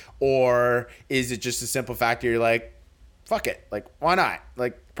NFT, or is it just a simple fact that you're like, fuck it, like, why not?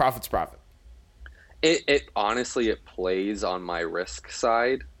 Like, profit's profit. It honestly, it plays on my risk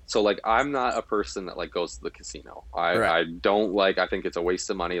side. So like, I'm not a person that like goes to the casino. I don't like, I think it's a waste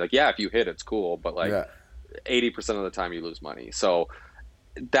of money. Like, yeah, if you hit, it's cool, but like 80% of the time you lose money. So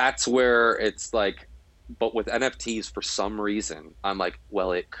that's where it's like, but with NFTs, for some reason, I'm like,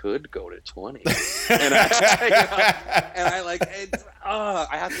 well, it could go to 20. And I like,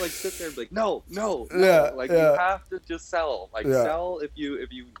 I have to like sit there and be like, no. Like, you have to just sell. Like, sell if you,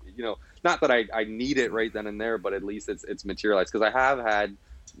 not that I need it right then and there, but at least it's materialized. Because I have had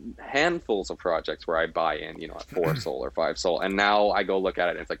handfuls of projects where I buy in, at 4 SOL or 5 SOL, and now I go look at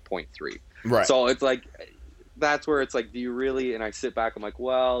it and it's like 0.3. Right. So it's like, that's where it's like, do you really? And I sit back, I'm like,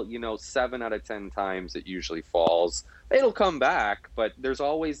 well, 7 out of 10 times it usually falls. It'll come back, but there's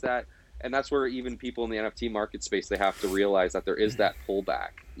always that. And that's where even people in the NFT market space, they have to realize that there is that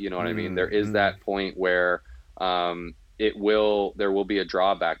pullback. You know what I mean? There is that point where there will be a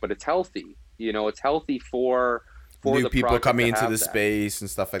drawback, but it's healthy. It's healthy for new the people coming into the space and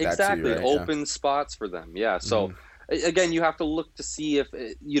stuff like that too. Exactly, right? open spots for them. Yeah, so. Again, you have to look to see if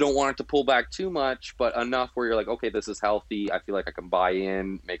you don't want it to pull back too much, but enough where you're like, okay, this is healthy. I feel like I can buy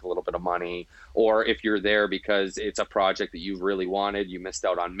in, make a little bit of money. Or if you're there because it's a project that you really wanted, you missed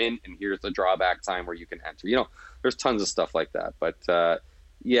out on mint, and here's the drawback time where you can enter. There's tons of stuff like that. But I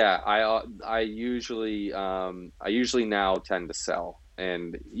usually now tend to sell.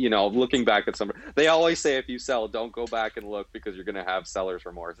 And looking back at they always say if you sell, don't go back and look because you're going to have seller's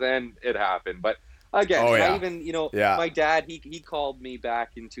remorse. And it happened, but. Again, I even, my dad, he called me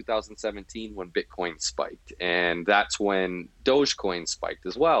back in 2017 when Bitcoin spiked, and that's when Dogecoin spiked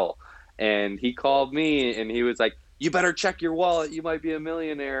as well. And he called me and he was like, you better check your wallet. You might be a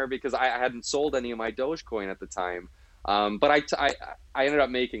millionaire, because I hadn't sold any of my Dogecoin at the time. But I ended up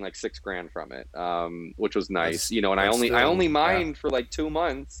making like $6,000 from it, which was nice, and I only mined for like 2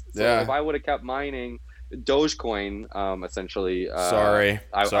 months. So if I would have kept mining Dogecoin, essentially, sorry,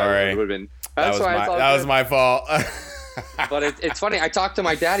 I would have been. That was my fault. But it's funny. I talked to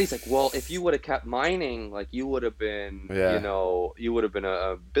my dad. He's like, "Well, if you would have kept mining, like, you would have been, you would have been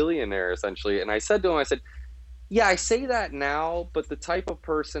a billionaire essentially." And I said to him, I said, "Yeah, I say that now, but the type of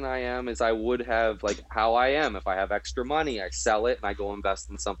person I am is I would have, like, how I am. If I have extra money, I sell it and I go invest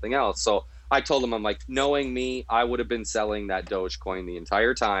in something else." So I told him, I'm like, knowing me, I would have been selling that Dogecoin the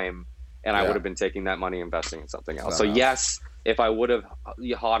entire time, and I would have been taking that money investing in something else. So yes. If I would have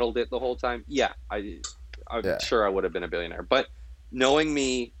hodled it the whole time, I'm sure I would have been a billionaire. But knowing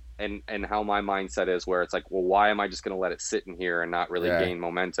me and how my mindset is, where it's like, well, why am I just going to let it sit in here and not really gain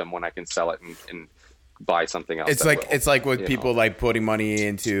momentum when I can sell it and buy something else? It's like with people like putting money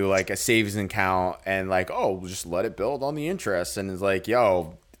into like a savings account and like, oh, we'll just let it build on the interest, and it's like,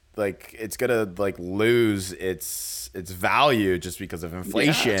 yo, like, it's gonna like lose its value just because of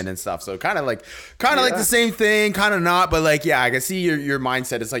inflation and stuff. So kind of like the same thing, kind of not, but like, I can see your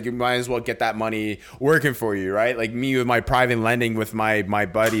mindset. It's like, you might as well get that money working for you, right? Like me with my private lending with my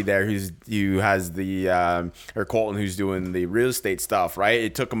buddy there who has the or Colton, who's doing the real estate stuff, right?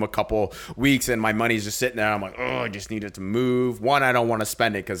 It took him a couple weeks and my money's just sitting there. I'm like, oh, I just need it to move. One, I don't want to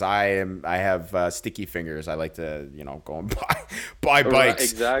spend it because I have sticky fingers. I like to go and buy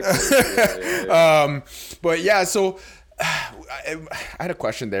bikes. Exactly. But so I had a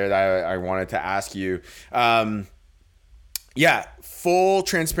question there that I wanted to ask you. Full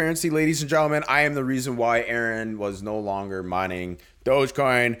transparency, ladies and gentlemen, I am the reason why Aaron was no longer mining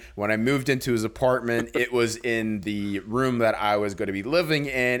Dogecoin. When I moved into his apartment, it was in the room that I was going to be living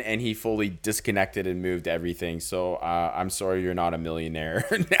in, and he fully disconnected and moved everything. So I'm sorry you're not a millionaire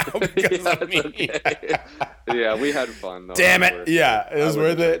now because of me. Okay. Yeah, we had fun though. Damn it. It was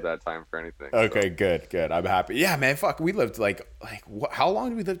worth it. That time for anything. Okay, good. I'm happy. Yeah, man, fuck. We lived like how long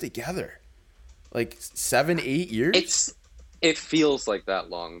did we live together? Like 7-8 years? It feels like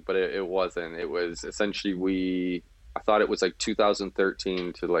that long, but it wasn't. It was essentially I thought it was like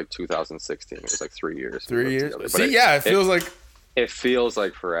 2013 to like 2016. It was like 3 years. 3 years. See, it feels like. It feels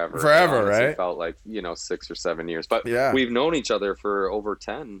like forever. Forever, right? It felt like 6 or 7 years. But we've known each other for over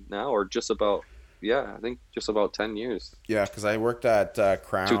 10 now, or just about. Yeah, I think just about 10 years. Yeah, because I worked at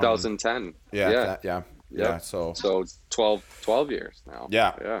Crown. 2010. Yeah. So 12 years now.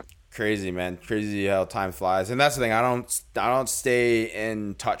 Yeah. Crazy, man. Crazy how time flies. And that's the thing. I don't stay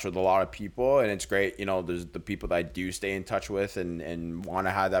in touch with a lot of people, and it's great. You know, there's the people that I do stay in touch with and want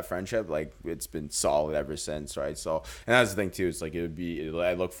to have that friendship. Like, it's been solid ever since, right? So, and that's the thing too. It's like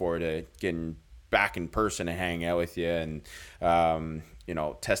I look forward to getting back in person and hanging out with you, and you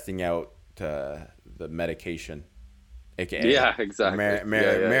know, testing out the medication. AKA Yeah, exactly.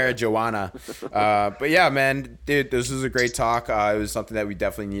 Marijuana. But yeah, man, dude, this was a great talk. It was something that we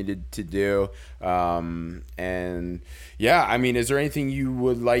definitely needed to do. And yeah, I mean, is there anything you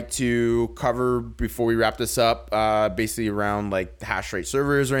would like to cover before we wrap this up? Basically around like the hash rate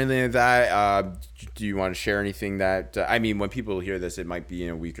servers or anything like that? Do you want to share anything that, I mean, when people hear this, it might be in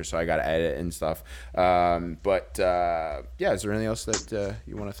a week or so. I got to edit and stuff. But yeah, is there anything else that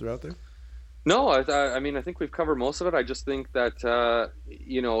you want to throw out there? No, I mean, I think we've covered most of it. I just think that,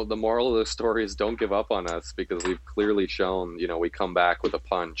 you know, the moral of the story is don't give up on us, because we've clearly shown, you know, we come back with a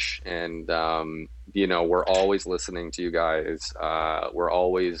punch, and, you know, we're always listening to you guys. We're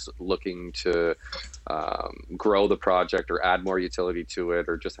always looking to grow the project or add more utility to it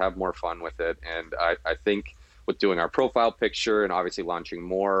or just have more fun with it. And I think with doing our profile picture and obviously launching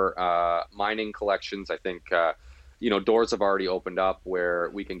more mining collections, I think you know, doors have already opened up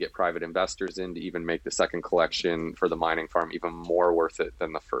where we can get private investors in to even make the second collection for the mining farm even more worth it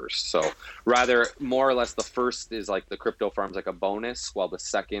than the first. So rather, more or less, the first is like the crypto farm's like a bonus, while the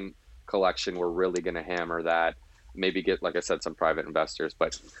second collection, we're really going to hammer that, maybe get, like I said, some private investors.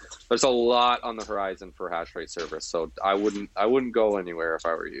 But there's a lot on the horizon for hash rate service. So I wouldn't go anywhere if I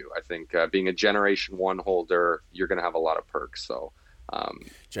were you. I think being a generation one holder, you're going to have a lot of perks. So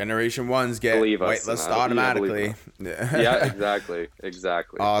generation ones get whitelisted automatically. Yeah, exactly.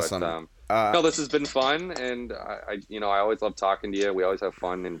 Awesome. But, no, this has been fun, and I always love talking to you. We always have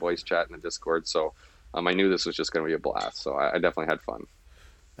fun in voice chat in the Discord. So I knew this was just going to be a blast. So I definitely had fun.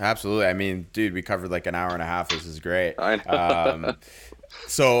 Absolutely. I mean, dude, we covered like an hour and a half. This is great. I know.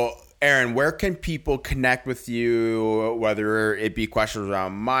 So, Aaron, where can people connect with you, whether it be questions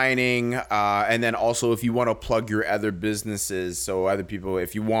around mining, and then also if you want to plug your other businesses, so other people,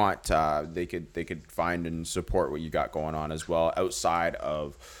 if you want, they could find and support what you got going on as well outside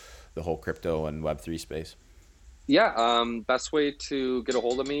of the whole crypto and Web3 space? Yeah, best way to get a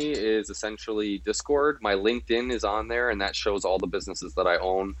hold of me is essentially Discord. My LinkedIn is on there, and that shows all the businesses that I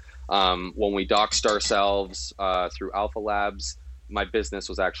own. When we doxed ourselves through Alpha Labs, my business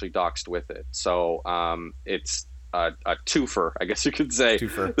was actually doxed with it. So it's a twofer, I guess you could say.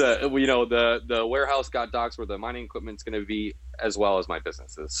 Twofer. The warehouse got doxed where the mining equipment's going to be, as well as my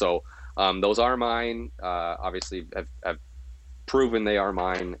businesses. So those are mine. Obviously, have proven they are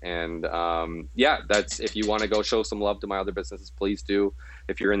mine. And yeah, that's, if you want to go show some love to my other businesses, please do.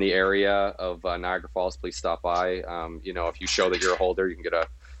 If you're in the area of Niagara Falls, please stop by. If you show that you're a holder, you can get a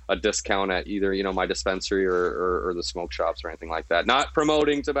discount at either, my dispensary or the smoke shops or anything like that. Not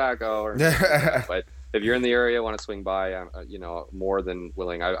promoting tobacco or anything like that, but if you're in the area, want to swing by, I'm more than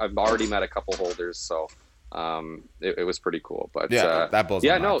willing. I've already met a couple holders, so it was pretty cool. But yeah, that blows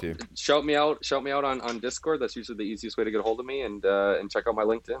my mind too. Shout me out on Discord. That's usually the easiest way to get a hold of me, and check out my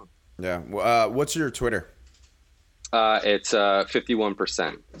LinkedIn. Yeah. What's your Twitter? It's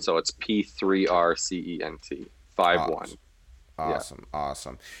 51%. So it's P3RCENT 51.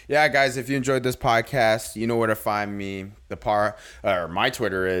 Awesome. Yeah, guys, if you enjoyed this podcast, you know where to find me. My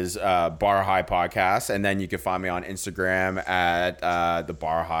Twitter is Bar High Podcast, and then you can find me on Instagram at the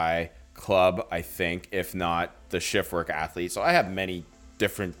Bar High Club, I think, if not the Shift Work Athlete. So I have many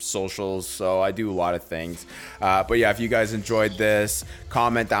different socials, so I do a lot of things. But yeah, if you guys enjoyed this,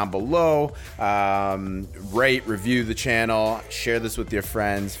 comment down below, rate, review the channel, share this with your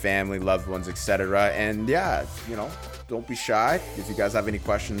friends, family, loved ones, etc. And yeah, don't be shy. If you guys have any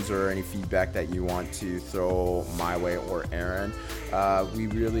questions or any feedback that you want to throw my way or Aaron, we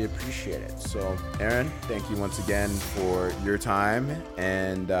really appreciate it. So Aaron, thank you once again for your time,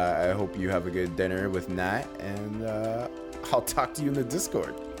 and I hope you have a good dinner with Nat, and I'll talk to you in the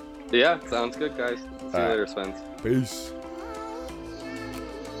Discord. Yeah, sounds good, guys. See you later, Spence. Peace.